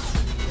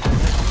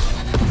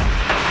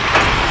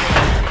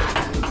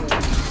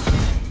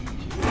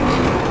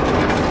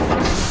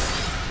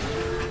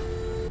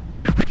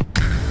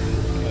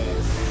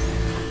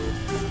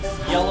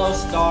 Yellow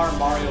Star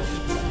Mario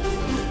Pizza.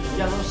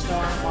 Yellow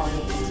Star Mario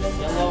Pizza.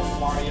 Yellow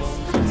Mario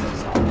Pizza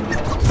Star.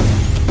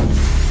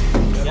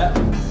 Yep.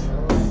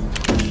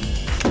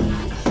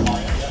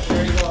 Mario. Yep.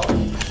 There you go.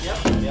 Yep.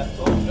 Yep.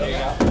 Oh, there you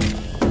go.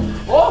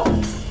 Whoa!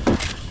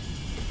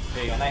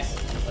 There you go. Nice.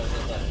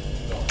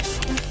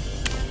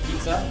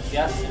 Pizza.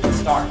 Yes. And then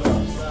star.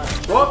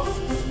 Whoop.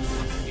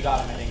 You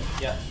got him, I think.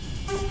 Yep.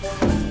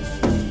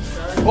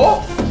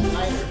 Oh.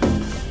 Slider.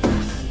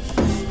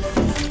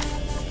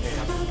 There you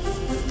go.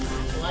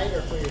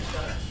 Slider for your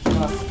star.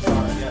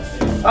 Star. Yep.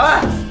 There you go.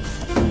 Ah.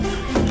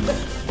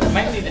 You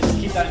might need to just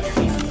keep that in your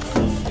hand.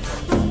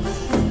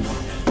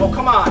 Oh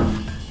come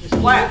on. Just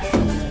flash.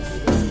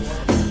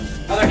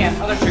 Other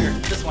hand. Other trigger.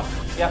 This one.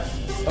 Yep.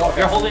 Oh,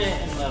 You're holding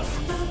it in the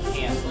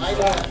hand.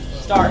 Slider.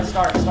 Start.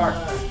 Start. Start.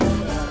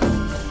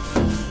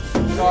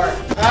 Start.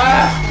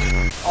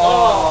 Ah.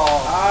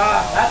 Oh.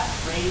 Ah.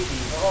 That's crazy.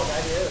 Oh,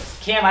 that is.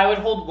 Cam, I would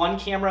hold one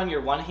camera on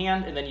your one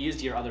hand and then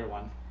use your other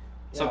one.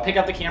 So Yeah. pick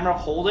up the camera,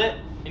 hold it,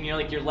 and you're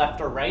like your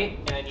left or right,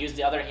 and then use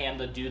the other hand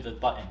to do the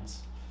buttons.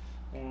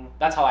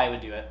 That's how I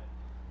would do it.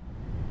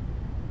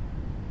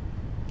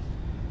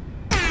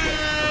 So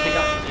pick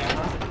up the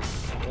camera.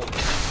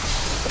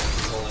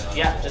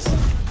 Yeah, just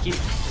keep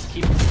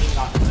leaning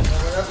on it. And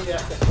whenever you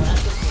have to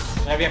flash it,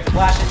 Whenever you have to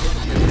flash it, just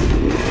do it.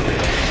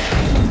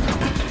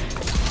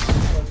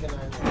 looking on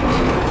there.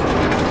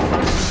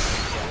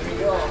 There you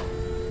go.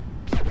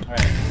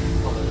 Alright.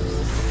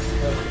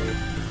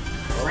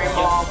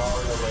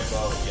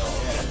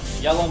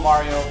 Yellow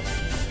Mario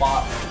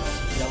bot.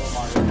 Yellow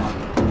Mario bot.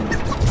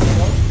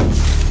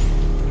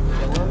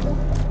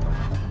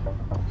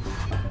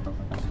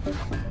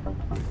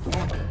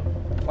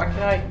 Why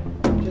can't I?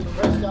 Just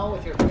press down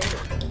with your finger.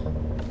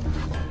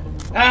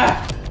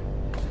 Ah!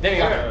 There you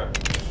go.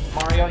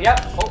 Mario, yep.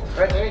 Oh,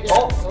 Right there you go.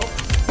 Oh. Oh.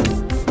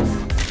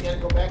 You gotta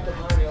go back to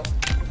Mario.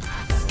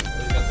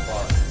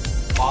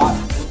 bot.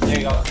 There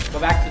you go. Go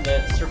back to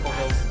the circle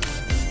hills.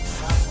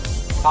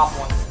 Top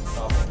one.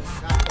 Top one.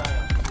 Top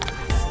dial.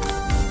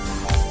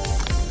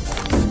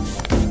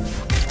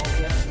 Oh,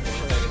 yeah.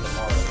 Gotta get the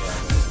Mario, yeah.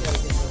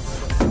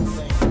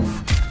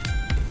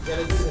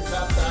 Gotta do the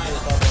top dial.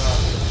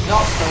 No.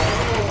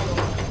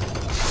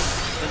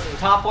 The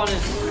top one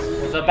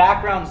is the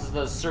background is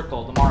the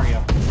circle, the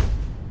Mario,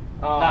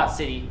 not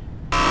city.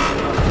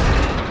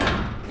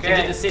 You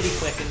do the city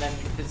quick and then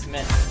hit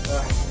submit.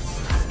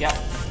 Yeah.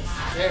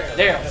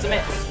 There.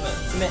 Submit.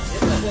 Submit.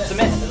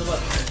 Submit.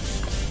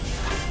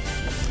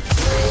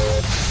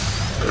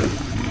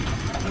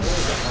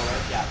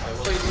 Yeah.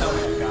 Please tell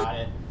me I got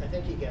it. I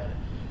think he got it.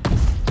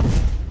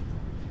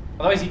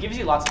 Otherwise, he gives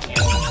you lots of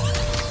chances.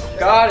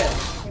 Got it.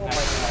 Oh my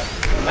god.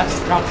 That's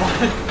just round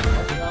one.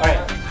 All right.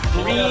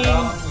 Green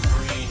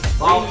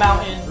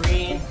mountain.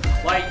 Green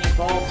lightning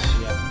bolts.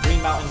 Yeah.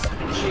 Green mountain.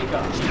 Chica.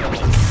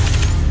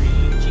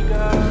 Green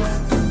Chica.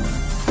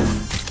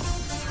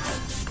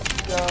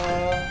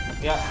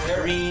 Yeah.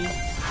 Green.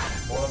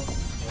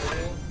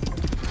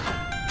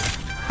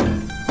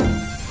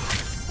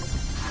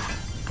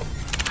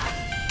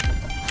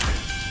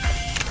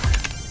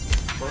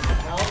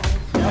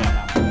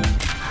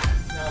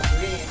 Now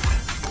green.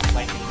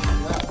 Lightning.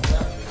 Left.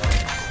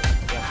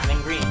 Yeah. And then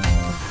green.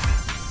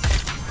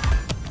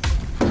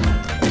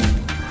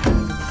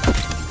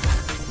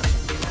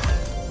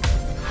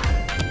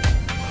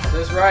 Is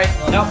this right?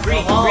 No,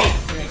 green. Oh.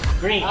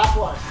 Green. Top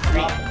one.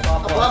 Green.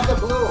 Above the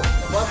blue.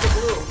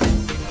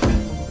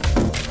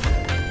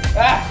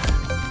 Ah!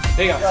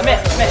 There you go.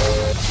 Submit.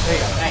 There you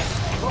go. Nice.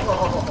 Oh.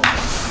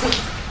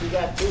 You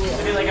got two I in.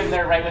 feel like I'm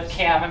there right with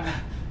Cam. I'm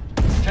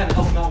trying to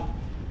help him out.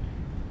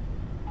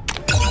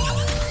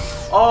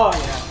 Oh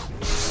yeah.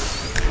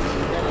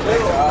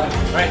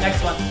 Alright,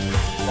 next one.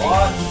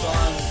 Bot,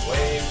 sun,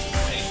 wave,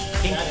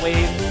 pink. Pink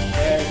wave.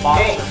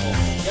 Box Pink. circle.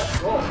 Yep,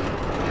 go.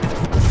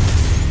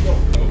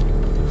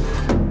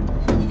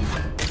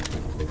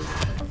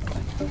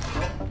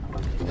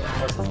 Of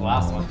course, it's the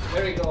last one.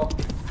 There you go.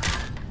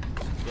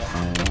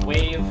 Yeah.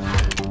 Wave.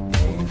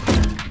 Wave.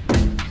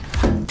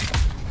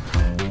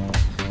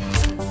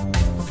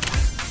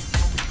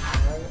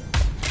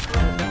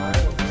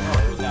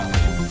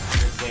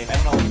 I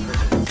don't know what the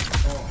person is.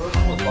 First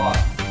one was bot.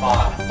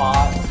 Bot.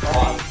 Bot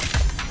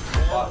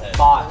head.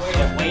 Bot.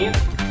 Yeah, wave.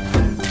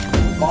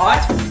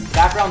 Bot.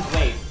 Background's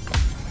wave.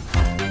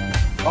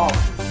 Oh.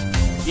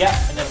 Yeah,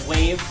 and then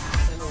wave.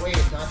 In the way,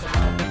 it's not the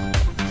mountains.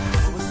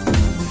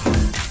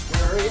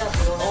 Hurry up,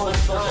 we don't have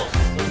much time.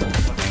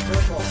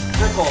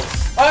 Circles.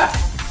 Ah!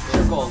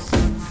 Circles.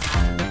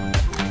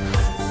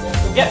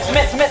 Yeah,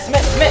 submit.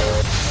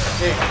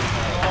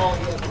 Oh,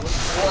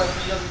 Or if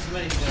he doesn't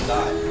submit, he's gonna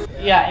die.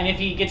 Yeah, and if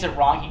he gets it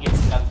wrong, he gets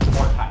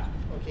more time.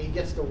 okay, he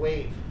gets the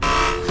wave.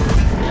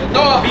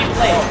 No!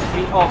 Replay.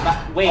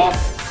 Wave.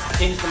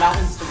 Change the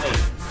mountains to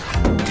wave.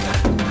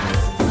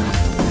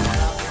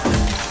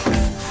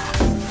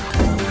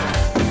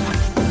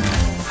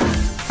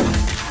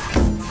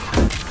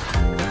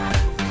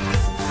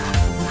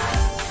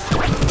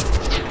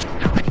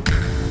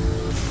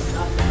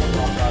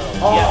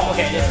 Oh, Yeah,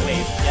 okay, it's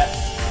wave. Yep.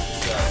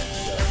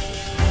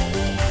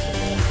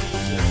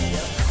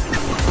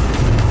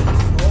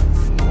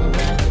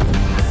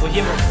 We'll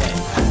give her a play.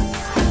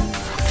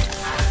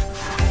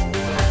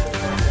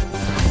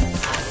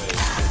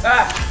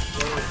 Ah!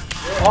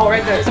 Oh,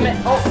 right there. Submit.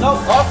 Oh, no.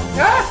 Oh!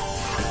 Ah!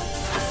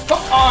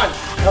 Come on!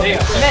 There you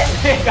go. Submit.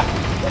 There you go.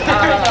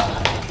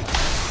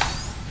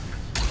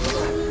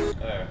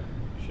 There.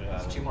 Should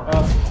have it. Two more.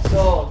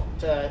 So,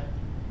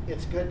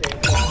 it's good to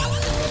hit it,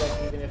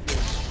 even if you're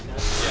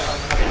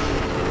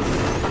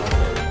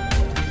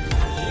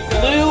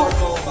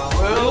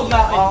Blue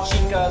mountain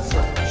Chica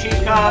circle.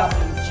 Chica.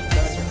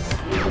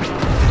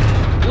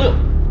 Blue.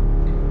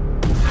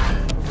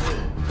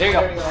 There you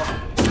go.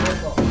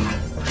 Circle.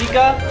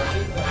 Chica.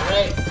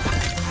 Right.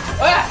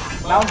 Ah!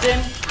 Mountain.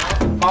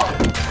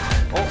 Mountain.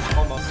 Oh,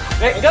 almost.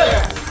 There you go.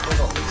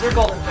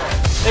 Circle.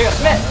 There you go.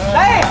 Submit.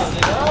 Nice!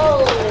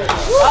 Oh!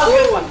 That was a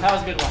good one. That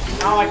was a good one.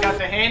 Now I got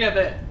the hang of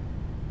it.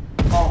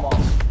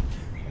 Almost.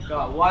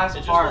 Got last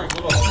It's part.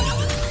 just those little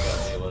pieces you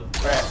gotta deal with.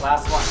 Alright,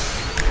 last one.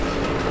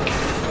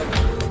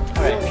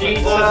 Alright,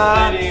 Pizza.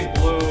 City,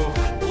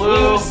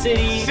 Blue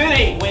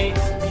City. Wait,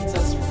 pizza.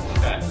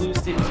 Okay. Blue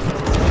City.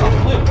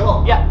 Blue. Go.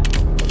 Yeah.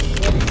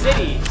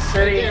 City.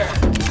 Right there.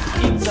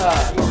 Pizza.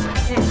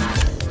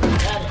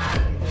 Got it.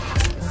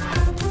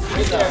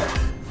 Pizza.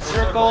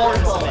 Circle.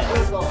 Submit.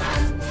 Circle.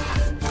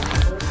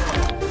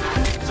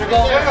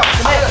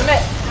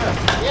 Submit.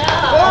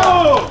 Yeah!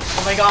 Oh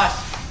my gosh.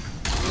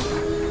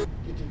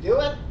 Did you do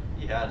it?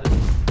 He had it.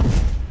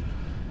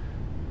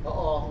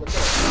 Uh-oh, look at it.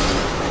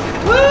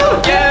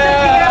 Woo!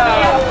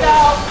 Yeah!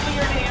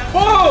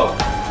 Boom!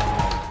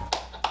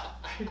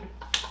 He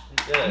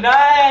did it.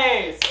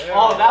 Nice!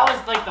 Oh, that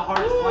was like the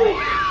hardest one.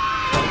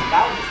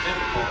 That was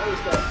difficult. Oh,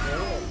 he's got it.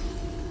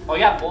 Oh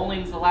yeah,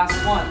 bowling's the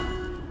last one.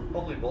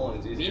 Hopefully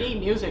bowling's easier. Mini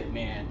Music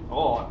Man.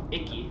 Oh,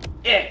 icky.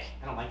 Ick.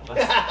 I don't like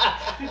this.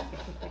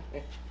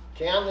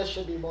 Cam, this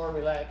should be more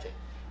relaxing.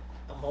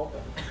 I'm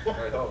hoping.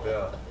 I hope,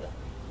 yeah.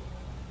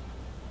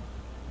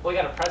 we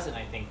got a present,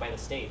 I think, by the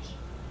stage.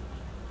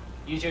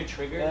 Use your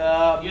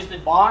trigger. Use the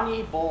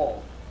Bonnie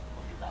Bowl.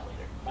 We'll get that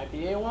later. Might be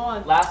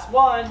A1. Last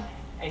one,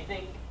 I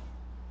think.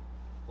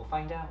 We'll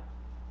find out.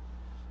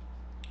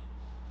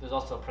 There's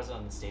also a present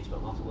on the stage,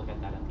 but we'll have to look at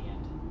that at the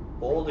end.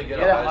 Bowl to get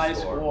Get a high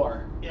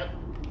score. Yep.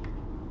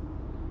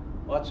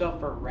 Watch out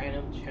for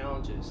random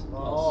challenges.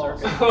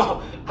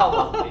 Oh. How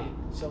lovely.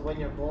 So when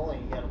you're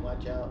bowling, you gotta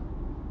watch out.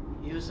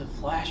 Use a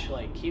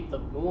flashlight. Keep the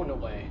moon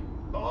away.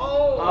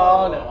 Oh!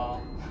 Oh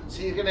no.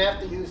 So you're gonna have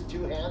to use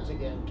 2 hands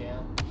again,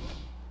 Cam.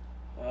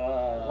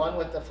 One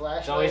with the It's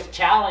flashlight, always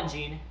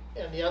challenging.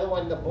 and the other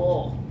one the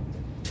bowl.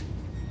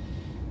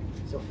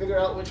 So figure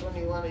out which one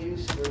you want to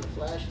use for the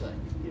flashlight.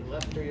 Your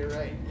left or your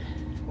right.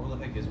 Where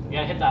the heck is You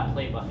gotta hit that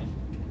play button.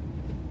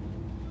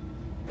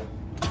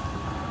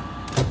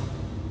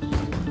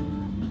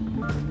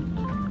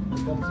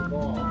 Here comes the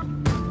ball.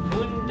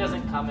 Moon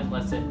doesn't come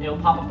unless it'll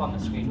pop up on the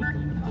screen with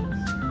moon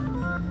comes.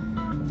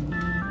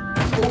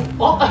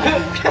 Oh!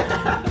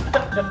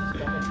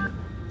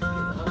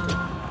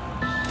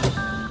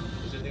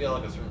 Does it get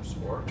like a certain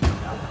score?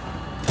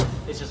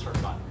 It's just for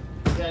fun.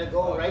 You gotta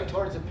go right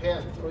towards the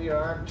pin. Throw your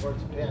arm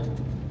towards the pin.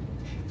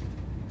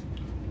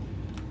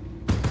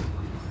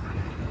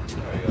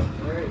 There you go.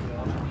 There you go.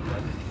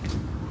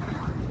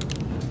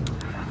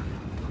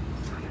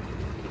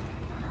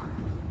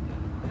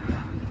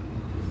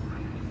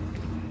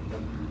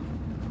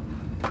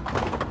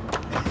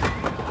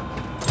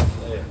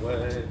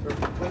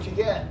 What'd you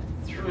get?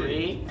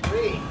 3.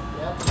 3.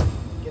 Yep.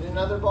 Get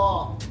another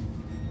ball.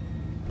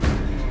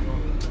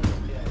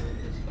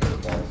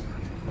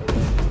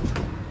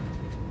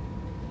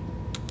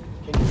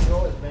 Can you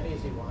throw as many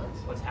as he wants?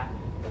 What's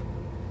happening?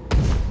 He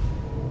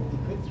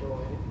could throw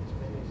it as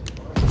many as he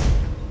wants.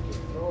 He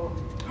could throw.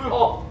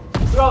 Oh!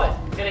 Throw it!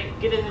 Get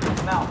it in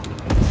his mouth.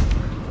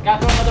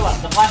 Gotta throw another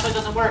one. The flashlight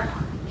doesn't work.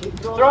 Keep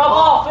throwing Throw a the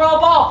ball! Throw a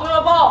ball! Throw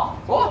a ball!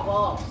 Throw the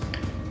balls.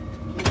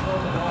 Keep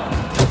throwing the balls.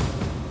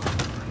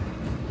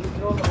 Keep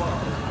throwing the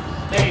balls.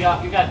 There you go.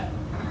 You're good.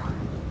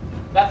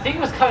 That thing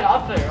was coming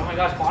up there. Oh my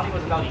gosh, Bonnie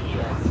was about to eat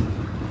us.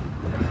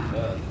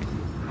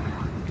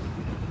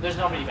 There's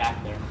nobody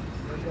back there.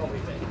 There's nobody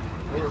there.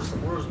 Where's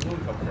Moon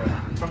coming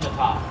from? From the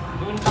top.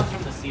 Moon comes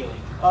from the ceiling.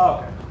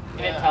 Oh,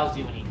 okay. And it tells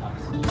you when he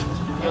comes.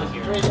 You'll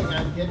hear it. Concentrating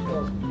on getting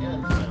those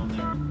pins down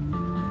there.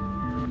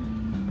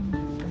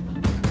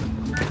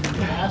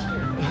 Faster.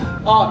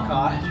 Oh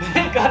god.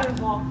 Got her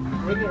ball.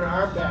 Bring your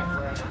arm back,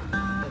 Frank,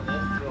 and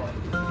then throw it.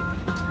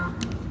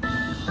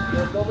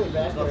 There's nobody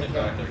back There's there. nothing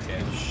back Cam. there,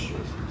 Cam. Shh.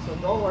 So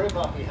don't worry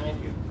about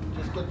behind you.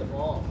 Just get the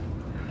ball.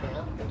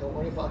 Cam, don't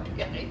worry about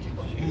behind you.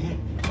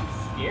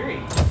 Scary.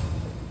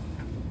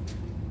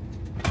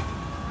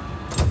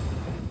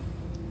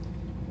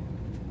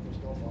 There's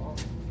no ball.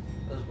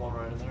 There's one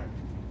right in there.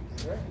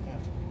 Is there? Yeah,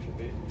 should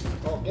be.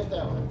 Oh, get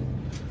that one.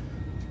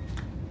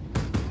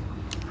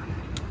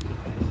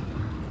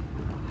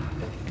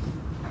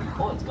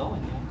 Oh, it's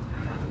going, yeah.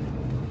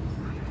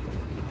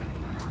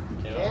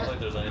 Cam, I don't think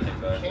there's anything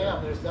back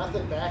Cam, there's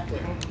nothing back there.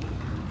 there.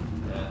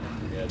 Yeah,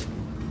 forget it.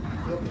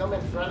 He'll come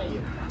in front of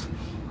you.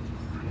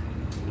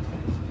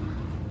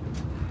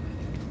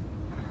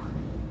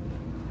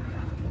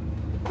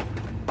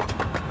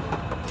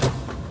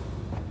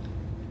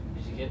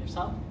 Did you get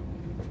some?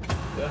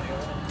 Yeah,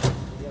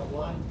 You got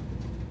one.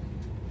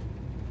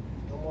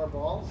 No more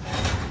balls?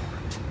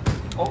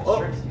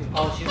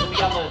 Oh, she's gonna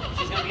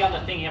be on the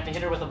thing. You have to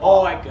hit her with a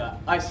ball. Oh my god.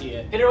 I see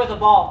it. Hit her with a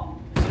ball.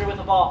 Hit her with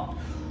a ball.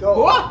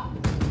 Go. What?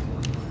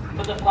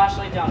 Put the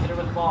flashlight down. Hit her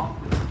with a ball.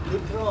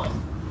 Keep throwing.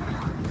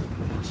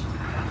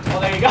 Oh,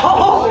 there you go.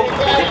 Oh, you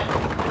got it.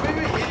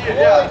 Maybe easier, Oh,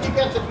 yeah. you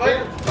got the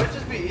Might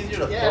just be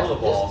easier to Yeah, throw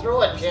the ball. just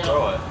throw it, Cam. Just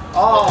throw it.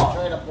 Oh.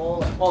 Try to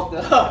bowl it. Well,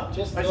 duh.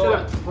 Just I throw should it.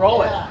 have thrown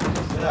Yeah. it.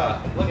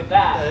 Yeah. Look at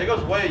Yeah, that. it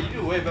goes way. You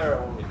do way better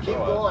when we Keep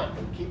throw going.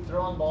 Keep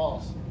throwing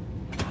balls. it.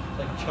 It's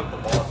like chunk the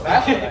ball.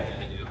 That's what I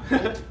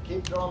do.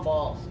 Keep throwing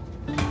balls.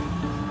 You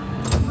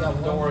got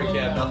Don't one worry, thing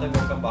Cam. now. Nothing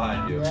will come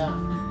behind you. Yeah.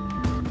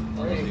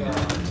 There you go.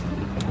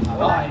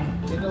 Why?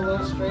 Get it a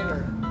little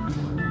straighter.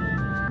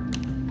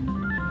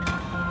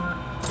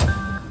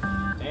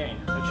 Dang.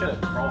 I should have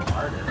thrown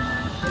harder.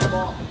 Get the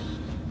ball.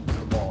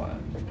 The ball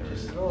at.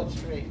 Just throw it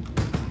straight.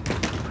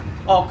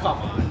 Oh, come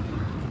on.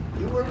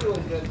 You were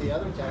doing good the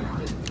other time.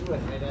 You just threw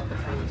it right at the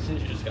face.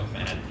 You just got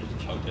mad and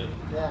just chunked it.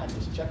 Yeah,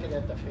 just chuck it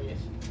at the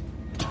face.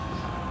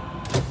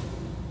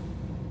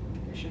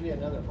 There should be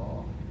another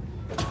ball.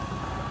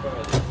 Probably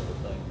at the end of the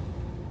thing.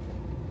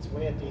 It's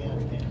way at the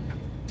end, Cam.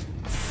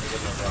 Get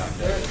them back.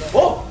 There you go.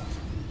 Whoa!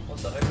 What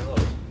the heck are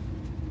those?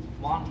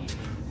 Monty.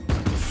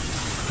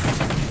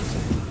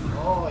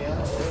 Oh,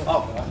 yeah.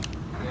 Oh god.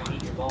 You're gonna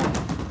eat your ball. Going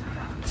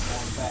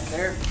back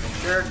there. Make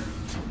sure.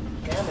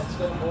 Cam,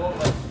 instead of bowl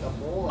like a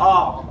bowl.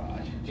 Oh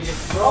god. You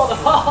just throw the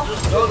ball.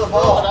 Just throw the Throw it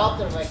ball. out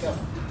there like a.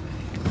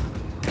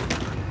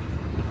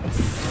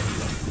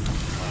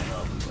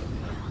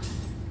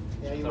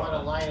 Yeah, you want to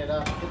line it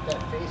up. Hit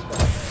that face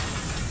back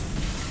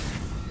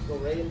there. Go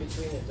right in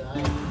between his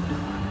eyes.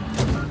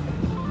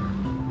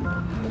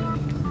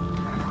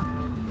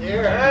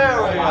 There.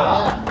 There we go.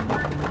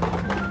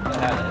 Yeah.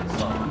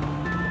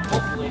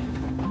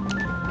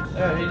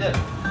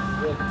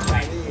 did. with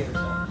three or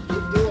something.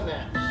 Keep doing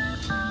that.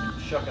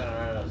 Shucking it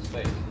right out of his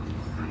face.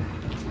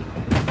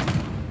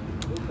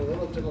 Move a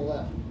little to the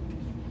left.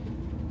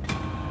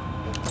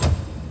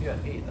 You got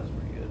 8, that's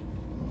pretty good.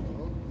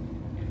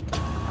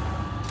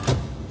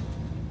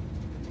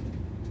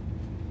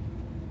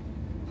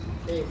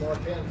 Okay, more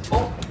pins.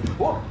 Oh,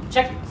 whoa.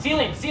 Check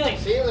ceiling. Ceiling.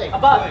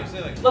 Above.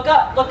 Ceiling. Look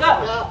up. Look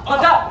up.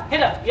 Look up. Hit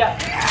him. Yeah.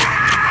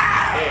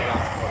 There you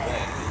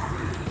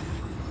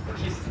go.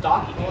 He's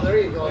stalking. Oh, there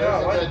you go.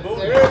 Yeah, why There's a the good, boom?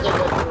 there is a good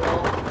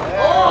roll.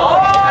 Oh!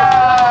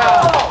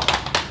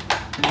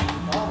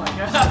 Oh my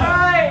gosh.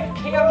 Alright,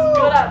 Cam's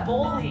good at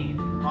bowling.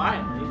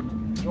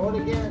 Finally. Throw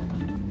it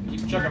again.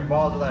 Keep chucking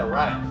balls at that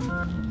rat.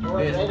 Throw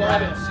it It's right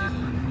rat at in him.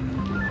 season.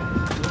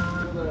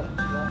 To the left.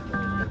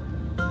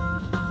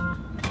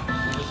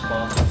 He just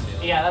spawns in the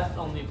ceiling. Yeah, that's the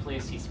only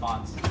place he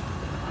spawns.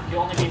 He'll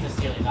only be in the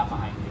ceiling, not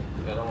behind you.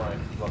 Yeah, don't worry.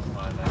 Look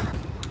behind that.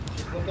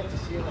 Just look at the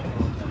ceiling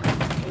all the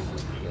time. This is the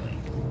ceiling.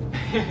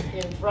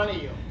 In front of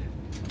you.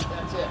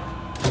 That's it.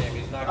 Damn,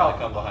 he's not gonna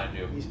come behind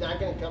you. He's not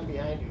going to come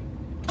behind you.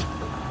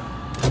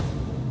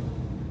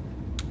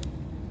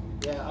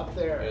 Yeah, up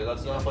there. Yeah,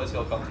 that's the only place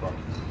he'll come from.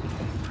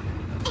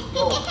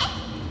 Go.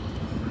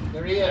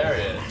 There he is. There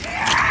he is.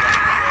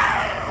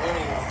 There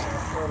he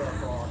is. Throw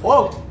that ball.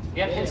 Whoa.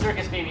 Yep, hit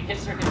circus baby, hit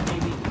circus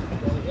baby.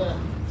 Yeah.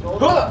 Throw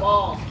that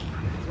ball.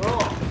 Throw.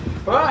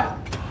 Ah.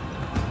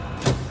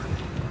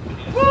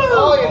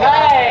 Oh, you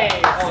Hey!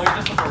 Oh, you're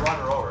just supposed to run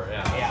her over,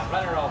 yeah. Yeah,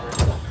 run her over.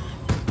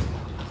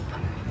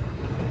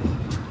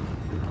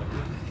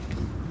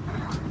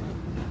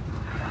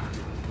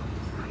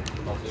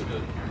 Also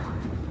good.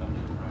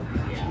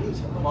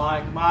 Jeez, Come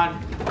on, come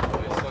on. Oh,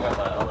 you still got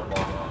that other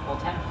ball going. Well,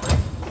 10.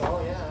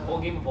 Oh, yeah. Whole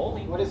game of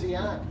bowling. What is he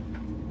on?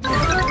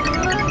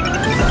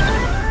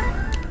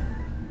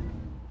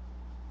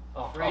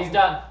 Oh, Freddy's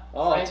done.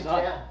 Oh, it's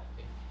not. Yeah.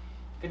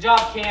 Good job,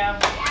 Cam.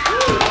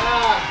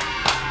 Yeah.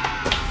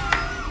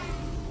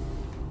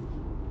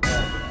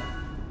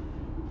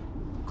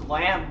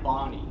 Glam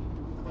Bonnie.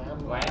 Glam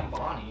Glam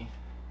Bonnie.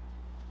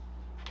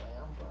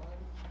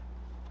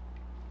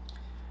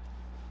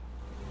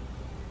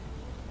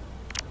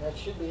 That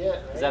should be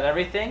it, right? Is that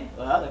everything?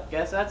 Well, I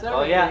guess that's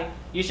everything. Oh yeah.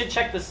 You should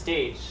check the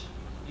stage.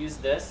 Use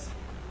this.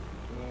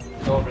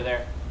 Go over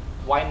there.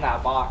 Widen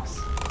that box.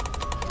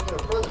 Look at the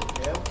present,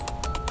 Jim.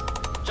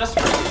 Just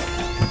for you.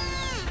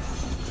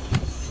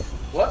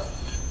 What?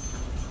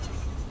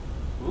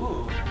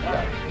 Ooh.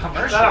 Is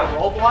Commercial. that a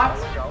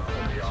Roblox?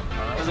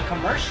 There's a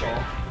commercial.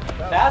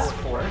 Fast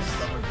Force.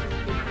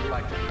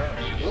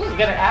 Ooh, we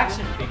got an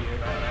action figure.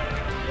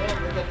 Yeah,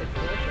 look at the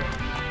commercial.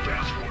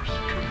 Fast Force The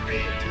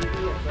convened. TV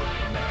or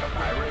something.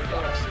 Pirate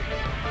Galaxy.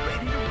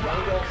 Ready to rock.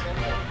 Maybe I'll send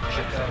that.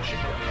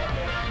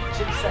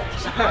 Chipset.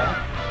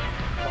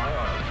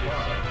 Firearms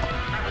flying.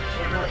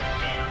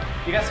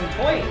 You got some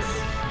toys.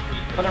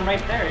 Put them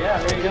right there. Yeah,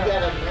 there you You go.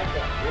 got a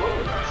mecha.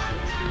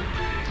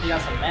 You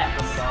got some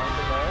mechs.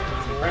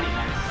 Some Freddy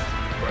mechs.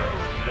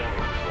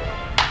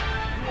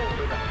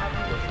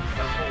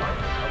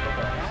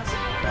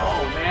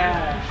 Oh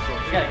man.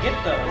 You gotta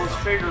get Those those.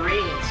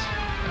 figurines.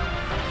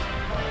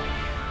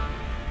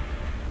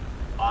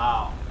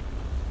 Wow.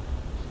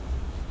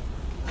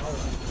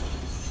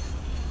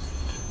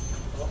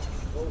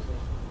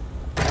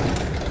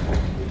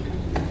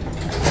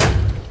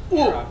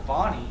 You're on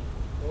Bonnie.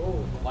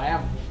 Oh,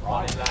 Glam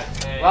Bonnie.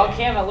 Well,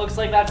 Cam, it looks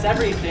like that's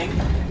everything.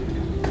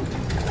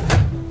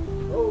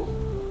 oh,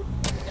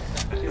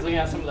 He's looking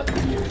at some of the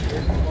figures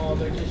here. oh,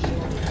 they're just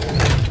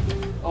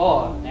showing you.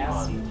 Oh,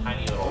 nasty.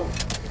 Tiny little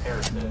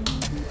parrot thing.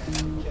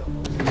 Kill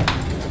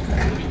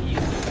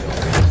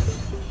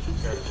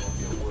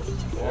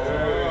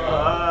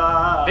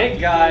Big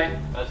guy.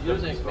 That's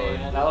Music, good.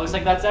 man. That looks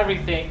like that's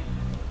everything.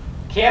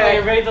 Cam, are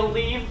you ready to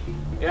leave?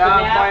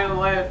 Yeah,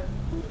 FNAF?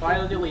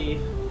 finally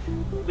leave.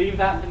 Leave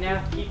that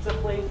FNAF pizza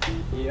place.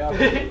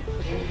 Yep.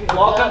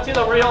 Welcome to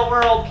the real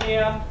world,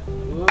 Cam.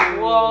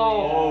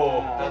 Whoa.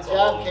 Oh, Good that's job,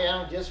 all.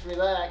 Cam. Just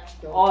relax.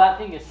 Don't Oh, that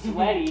thing is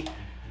sweaty.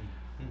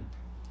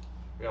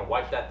 We're gonna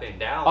wipe that thing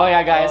down. Oh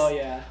yeah, guys. Oh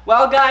yeah.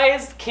 Well,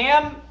 guys,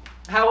 Cam,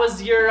 how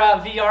was your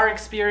VR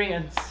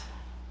experience?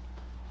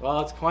 Well,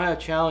 it's kind of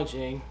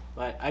challenging,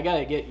 but I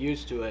gotta get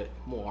used to it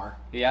more.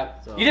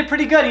 Yep. So- You did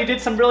pretty good. You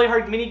did some really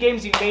hard mini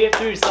games. You made it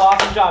through. So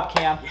awesome job,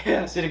 Cam.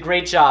 Yes. Did a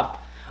great job.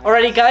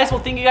 Alrighty, guys.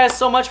 Well, thank you guys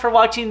so much for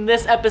watching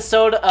this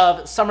episode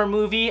of Summer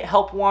Movie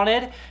Help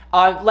Wanted.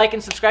 Like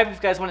and subscribe if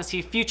you guys want to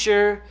see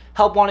future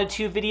Help Wanted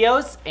 2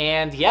 videos.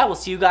 And yeah, we'll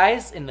see you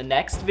guys in the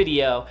next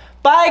video.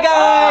 Bye,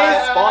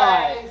 guys.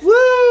 Bye.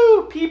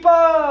 Woo,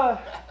 Peepa.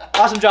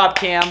 Awesome job,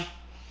 Cam.